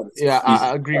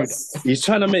 I agree with that. He's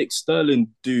trying to make Sterling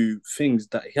do things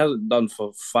that he hasn't done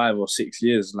for 5 or 6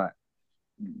 years. Like,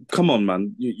 come on,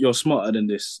 man, you're smarter than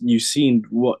this. You've seen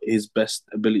what his best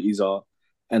abilities are,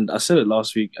 and I said it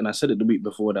last week, and I said it the week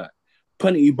before that.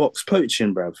 Penalty box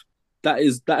poaching, bruv.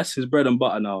 That's his bread and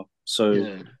butter now. So,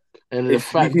 and the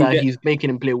fact that he's making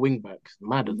him play wing backs,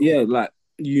 mad. Like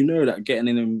that getting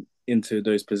him into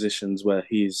those positions where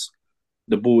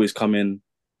the ball is coming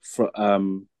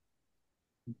from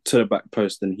to the back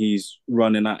post and he's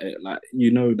running at it, like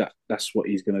that's what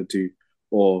he's gonna do.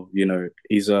 Or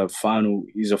he's a final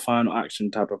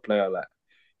action type of player. Like,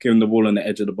 give him the ball on the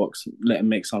edge of the box, let him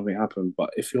make something happen.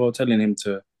 But if you're telling him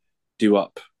to do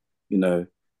up,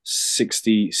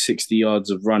 60 yards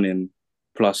of running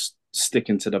plus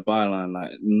sticking to the byline,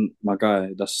 like, my guy,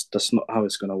 that's not how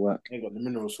it's gonna work. Ain't got the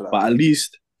minerals for that. But at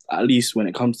least when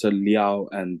it comes to Leao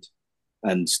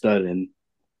and Sterling,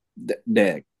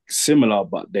 they're similar,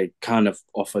 but they kind of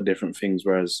offer different things.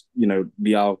 Whereas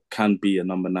Leao can be a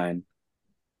number 9.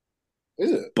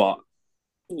 Is it? But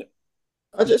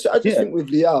I just think with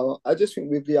Leao, it's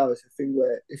a thing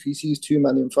where if he sees 2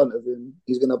 men in front of him,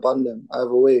 he's gonna bun them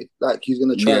either way. Like, he's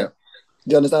gonna try. Yeah.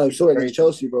 Do you understand? I saw it against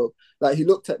Chelsea, bro. Like, he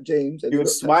looked at James and he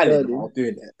was smiling while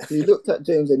doing it. He looked at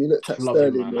James and he looked at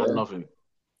Sterling. I love him.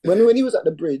 When he was at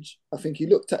the bridge, I think he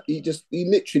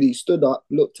literally stood up,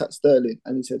 looked at Sterling,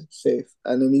 and he said, "Safe."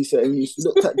 And then he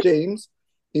looked at James.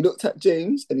 He looked at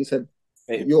James and he said,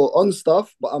 "You're on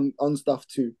stuff, but I'm on stuff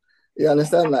too." You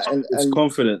understand? Like, and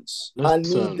confidence. I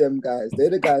need them guys. They're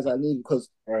the guys I need because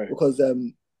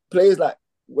players like,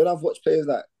 when I've watched players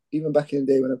like, even back in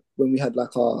the day when we had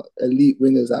like our elite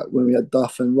wingers, like when we had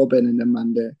Duff and Robin and them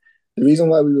man there, the reason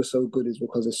why we were so good is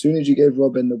because as soon as you gave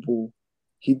Robin the ball,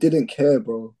 he didn't care,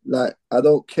 bro. Like, I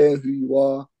don't care who you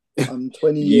are. I'm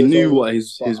 20 years You knew old, what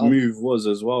his move was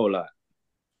as well, like.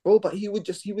 Bro, but he would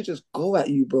just go at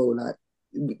you, bro. Like,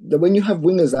 when you have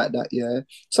wingers like that, yeah,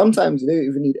 sometimes they don't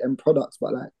even need end products,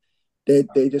 but like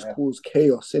they just cause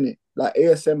chaos, innit? Like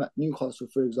ASM at Newcastle,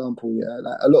 for example, yeah.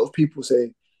 Like, a lot of people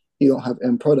say he don't have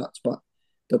end products, but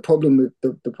the problem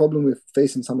with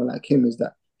facing someone like him is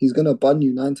that he's gonna bun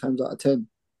you 9 times out of 10.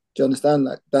 Do you understand?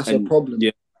 Like, that's a problem.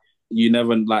 Yeah, you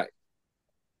never, like,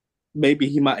 maybe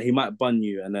he might bun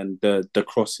you and then the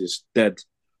cross is dead,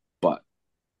 but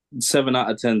 7 out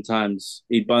of 10 times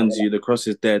he buns you, the cross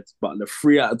is dead. But the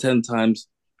 3 out of 10 times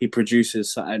he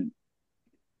produces something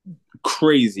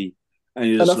crazy,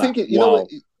 and I think you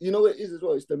know what it is as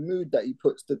well. It's the mood that he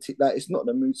puts like, it's not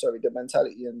the mood, sorry, the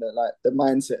mentality and the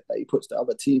mindset that he puts the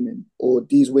other team in, or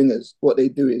these wingers. What they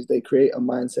do is they create a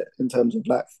mindset in terms of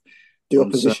like the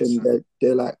opposition.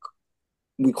 They're like,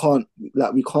 we can't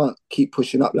keep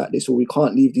pushing up like this, or we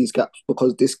can't leave these gaps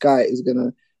because this guy is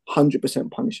gonna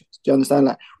 100% punish us. Do you understand?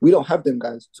 Like, we don't have them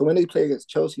guys. So when they play against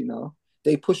Chelsea now,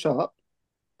 they push up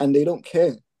and they don't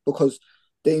care because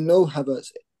they know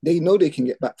Havertz. They know they can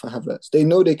get back for Havertz. They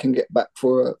know they can get back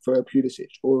for a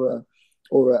Pulisic or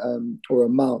a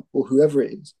Mount or whoever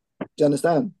it is. Do you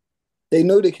understand? They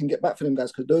know they can get back for them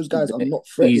guys because those guys are not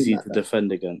threatening. Easy to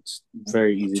defend against.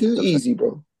 Very easy. Too easy,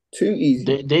 bro. Too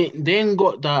easy. They ain't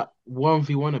got that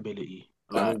 1v1 ability.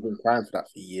 I've been crying for that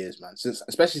for years, man.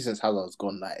 Especially since Hazard's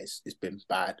gone, like, it's been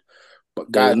bad. But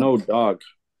guys, no dog.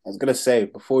 I was gonna say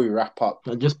before we wrap up,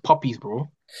 they're just puppies, bro.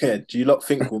 Yeah, do you not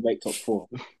think we'll make top 4?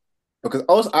 Because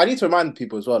also, I need to remind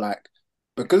people as well, like,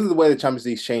 because of the way the Champions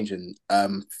League's changing,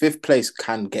 5th place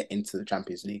can get into the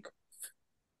Champions League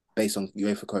based on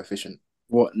UEFA coefficient.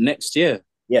 What, next year?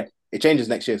 Yeah, it changes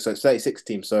next year, so it's 36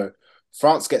 teams. So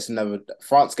France gets another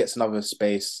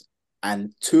space,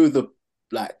 and two of the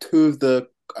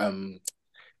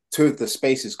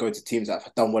spaces go to teams that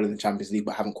have done well in the Champions League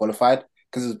but haven't qualified.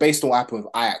 Because it's based on what happened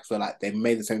with Ajax, where like they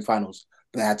made the semi-finals,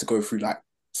 but they had to go through like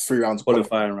 3 rounds of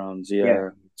qualifying rounds. Yeah.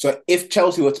 So if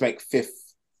Chelsea were to make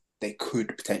 5th, they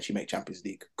could potentially make Champions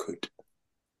League. Could.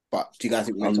 But do you guys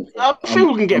think we I think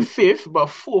we can get 5th, but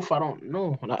 4th, I don't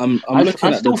know. Like,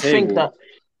 I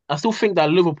still think that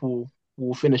Liverpool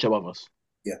will finish above us.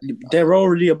 Yeah, they're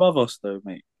already above us, though,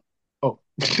 mate. Oh,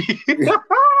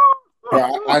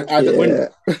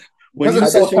 when you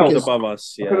say teams above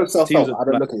us, I don't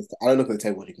look at the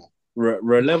table anymore.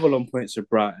 We're level on points with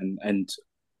Brighton, and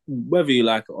whether you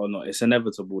like it or not, it's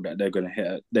inevitable that they're gonna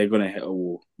hit a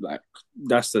wall. Like,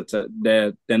 that's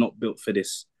they're not built for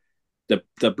this.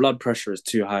 The blood pressure is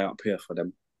too high up here for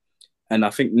them, and I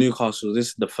think Newcastle, this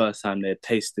is the first time they're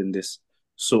tasting this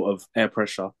sort of air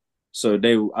pressure. So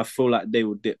I feel like they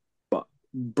will dip, but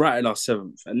Brighton are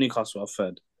 7th and Newcastle are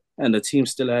 3rd. And the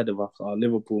teams still ahead of us are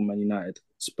Liverpool, Man United,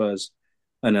 Spurs,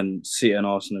 and then City and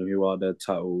Arsenal, who are the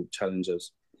title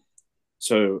challengers.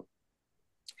 So,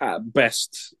 at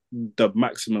best, the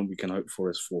maximum we can hope for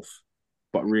is 4th.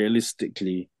 But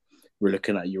realistically, we're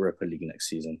looking at Europa League next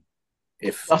season.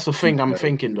 If that's the thing I'm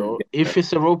thinking, though. If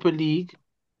it's Europa League,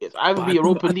 it's either be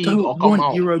Europa League or come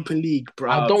out. Europa League, bro.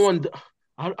 I don't want.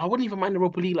 I wouldn't even mind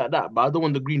Europa League like that, but I don't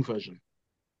want the green version.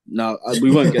 No,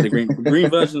 we won't get the green. The green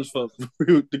versions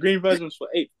for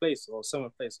 8th place or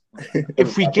 7th place.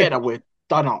 If we get that, we're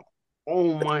done out.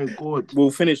 Oh my god!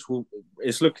 We'll finish.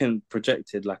 It's looking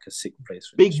projected like a 6th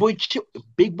place. Big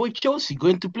boy Chelsea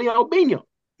going to play Albania.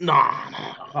 Nah,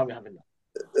 I can't be having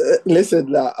that.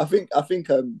 Listen, I think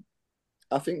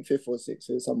 5th or 6th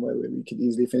is somewhere where we could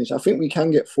easily finish. I think we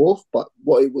can get 4th, but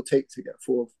what it will take to get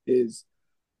 4th is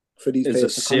for these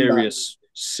players to come back.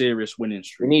 Serious winning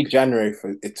streak. We need January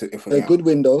for it to a good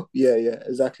window. Yeah,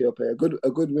 exactly. Okay, a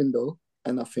good window,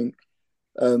 and I think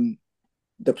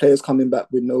the players coming back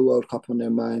with no World Cup on their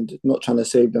mind, not trying to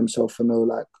save themselves for no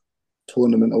like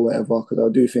tournament or whatever. Because I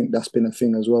do think that's been a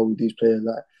thing as well with these players.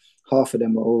 Like half of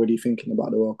them are already thinking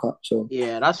about the World Cup. So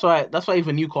yeah, that's why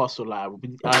even Newcastle, like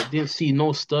I didn't see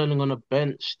no Sterling on the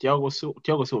bench. Thiago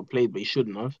Silva played, but he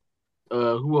shouldn't have.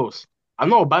 Who else? I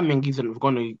know Aubameyang isn't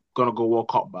gonna go World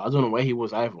Cup, but I don't know where he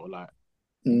was either. Like,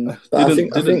 didn't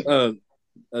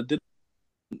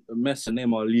Messi and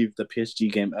Neymar leave the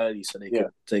PSG game early so they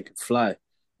could fly?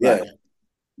 Like,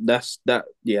 that's that.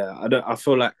 Yeah, I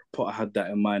feel like Potter had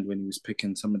that in mind when he was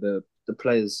picking some of the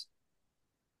players.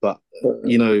 But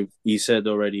you know, he said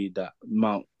already that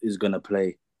Mount is gonna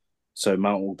play, so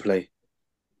Mount will play.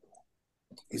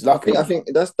 He's lucky. I think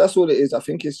that's all it is. I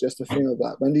think it's just a thing of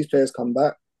like when these players come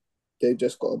back, they've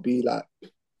just got to be like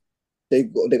they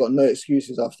got no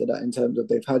excuses after that in terms of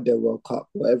they've had their World Cup,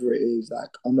 whatever it is. Like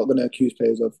I'm not going to accuse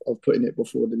players of putting it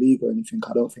before the league or anything.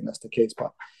 I don't think that's the case,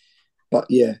 but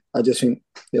yeah, I just think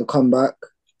they'll come back.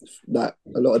 Like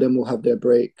a lot of them will have their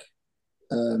break,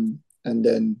 and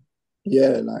then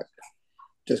like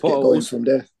just get going from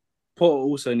there. Potter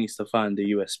also needs to find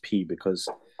the USP because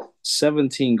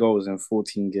 17 goals in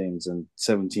 14 games and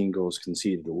 17 goals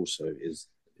conceded also is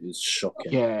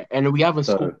shocking. Yeah, and we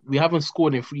haven't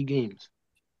scored in 3 games.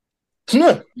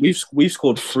 No, we've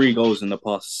scored 3 goals in the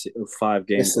past 5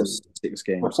 games or 6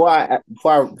 games. Before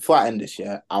I end this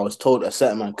year, I was told a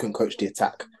certain man couldn't coach the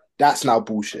attack. That's now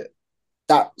bullshit.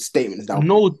 That statement is now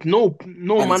no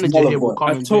manager here will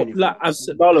come and do anything. Like I've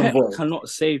said, Pep cannot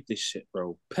save this shit,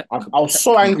 bro. I was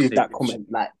so angry with that comment.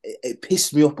 Like it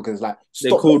pissed me off because like they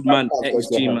called man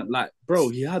XG man. Like bro,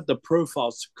 he had the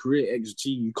profiles to create XG.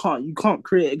 You can't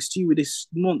create XG with this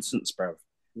nonsense, bro.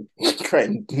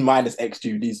 Creating minus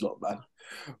XG with these lot, man.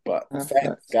 But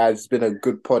thanks, guys. It's been a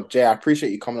good pod. Jay, I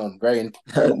appreciate you coming on. Very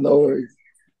no worries.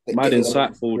 Mad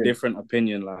insightful, different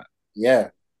opinion. Like yeah.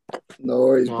 No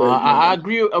worries, bro. I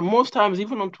agree. Most times,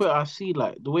 even on Twitter, I see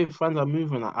like the way fans are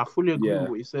moving. Like, I fully agree with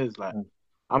what he says. Like,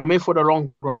 I'm made for the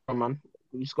long run, man.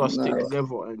 We just gotta stick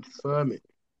together and firm it.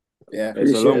 Yeah,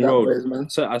 it's a long road, man.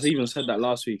 So I even said that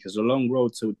last week. It's a long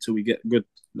road till we get good.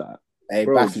 Like, hey,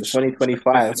 bro, back in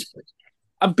 2025.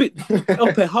 A bit.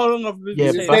 Okay, how long have we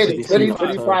been saying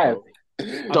 2025? I've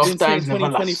been saying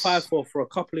 2025 for a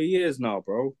couple of years now,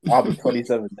 bro. I'll be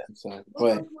 27 then. So,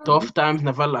 tough times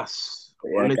never last.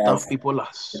 Yeah, only tough people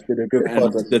last.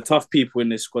 The tough people in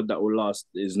this squad that will last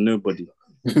is nobody.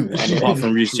 apart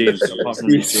from Reece James.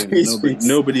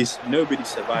 Nobody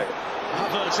survived.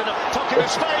 Havertz in a pocket of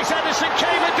space. Ederson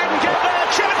came and didn't get there.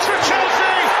 Chance for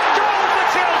Chelsea. Goal for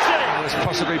Chelsea. As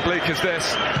possibly bleak as this.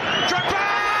 Drogba!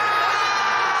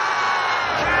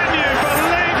 Can you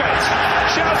believe it?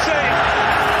 Chelsea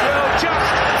will just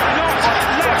not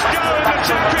let go in the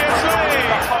Champions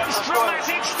League. It's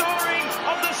dramatic story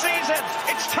of the season.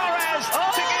 It's Torres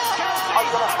against Chelsea.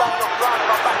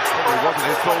 It wasn't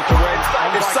his ball to win.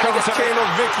 If Sanchez, Kane or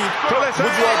Vicky, would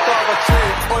you have rather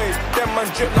trade? Oi, them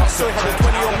man drip like soy, had a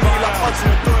 20 on me like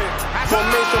Hudson Odoi.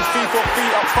 Formation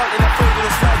 3-4-3 up front in a field with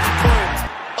a slightly boy.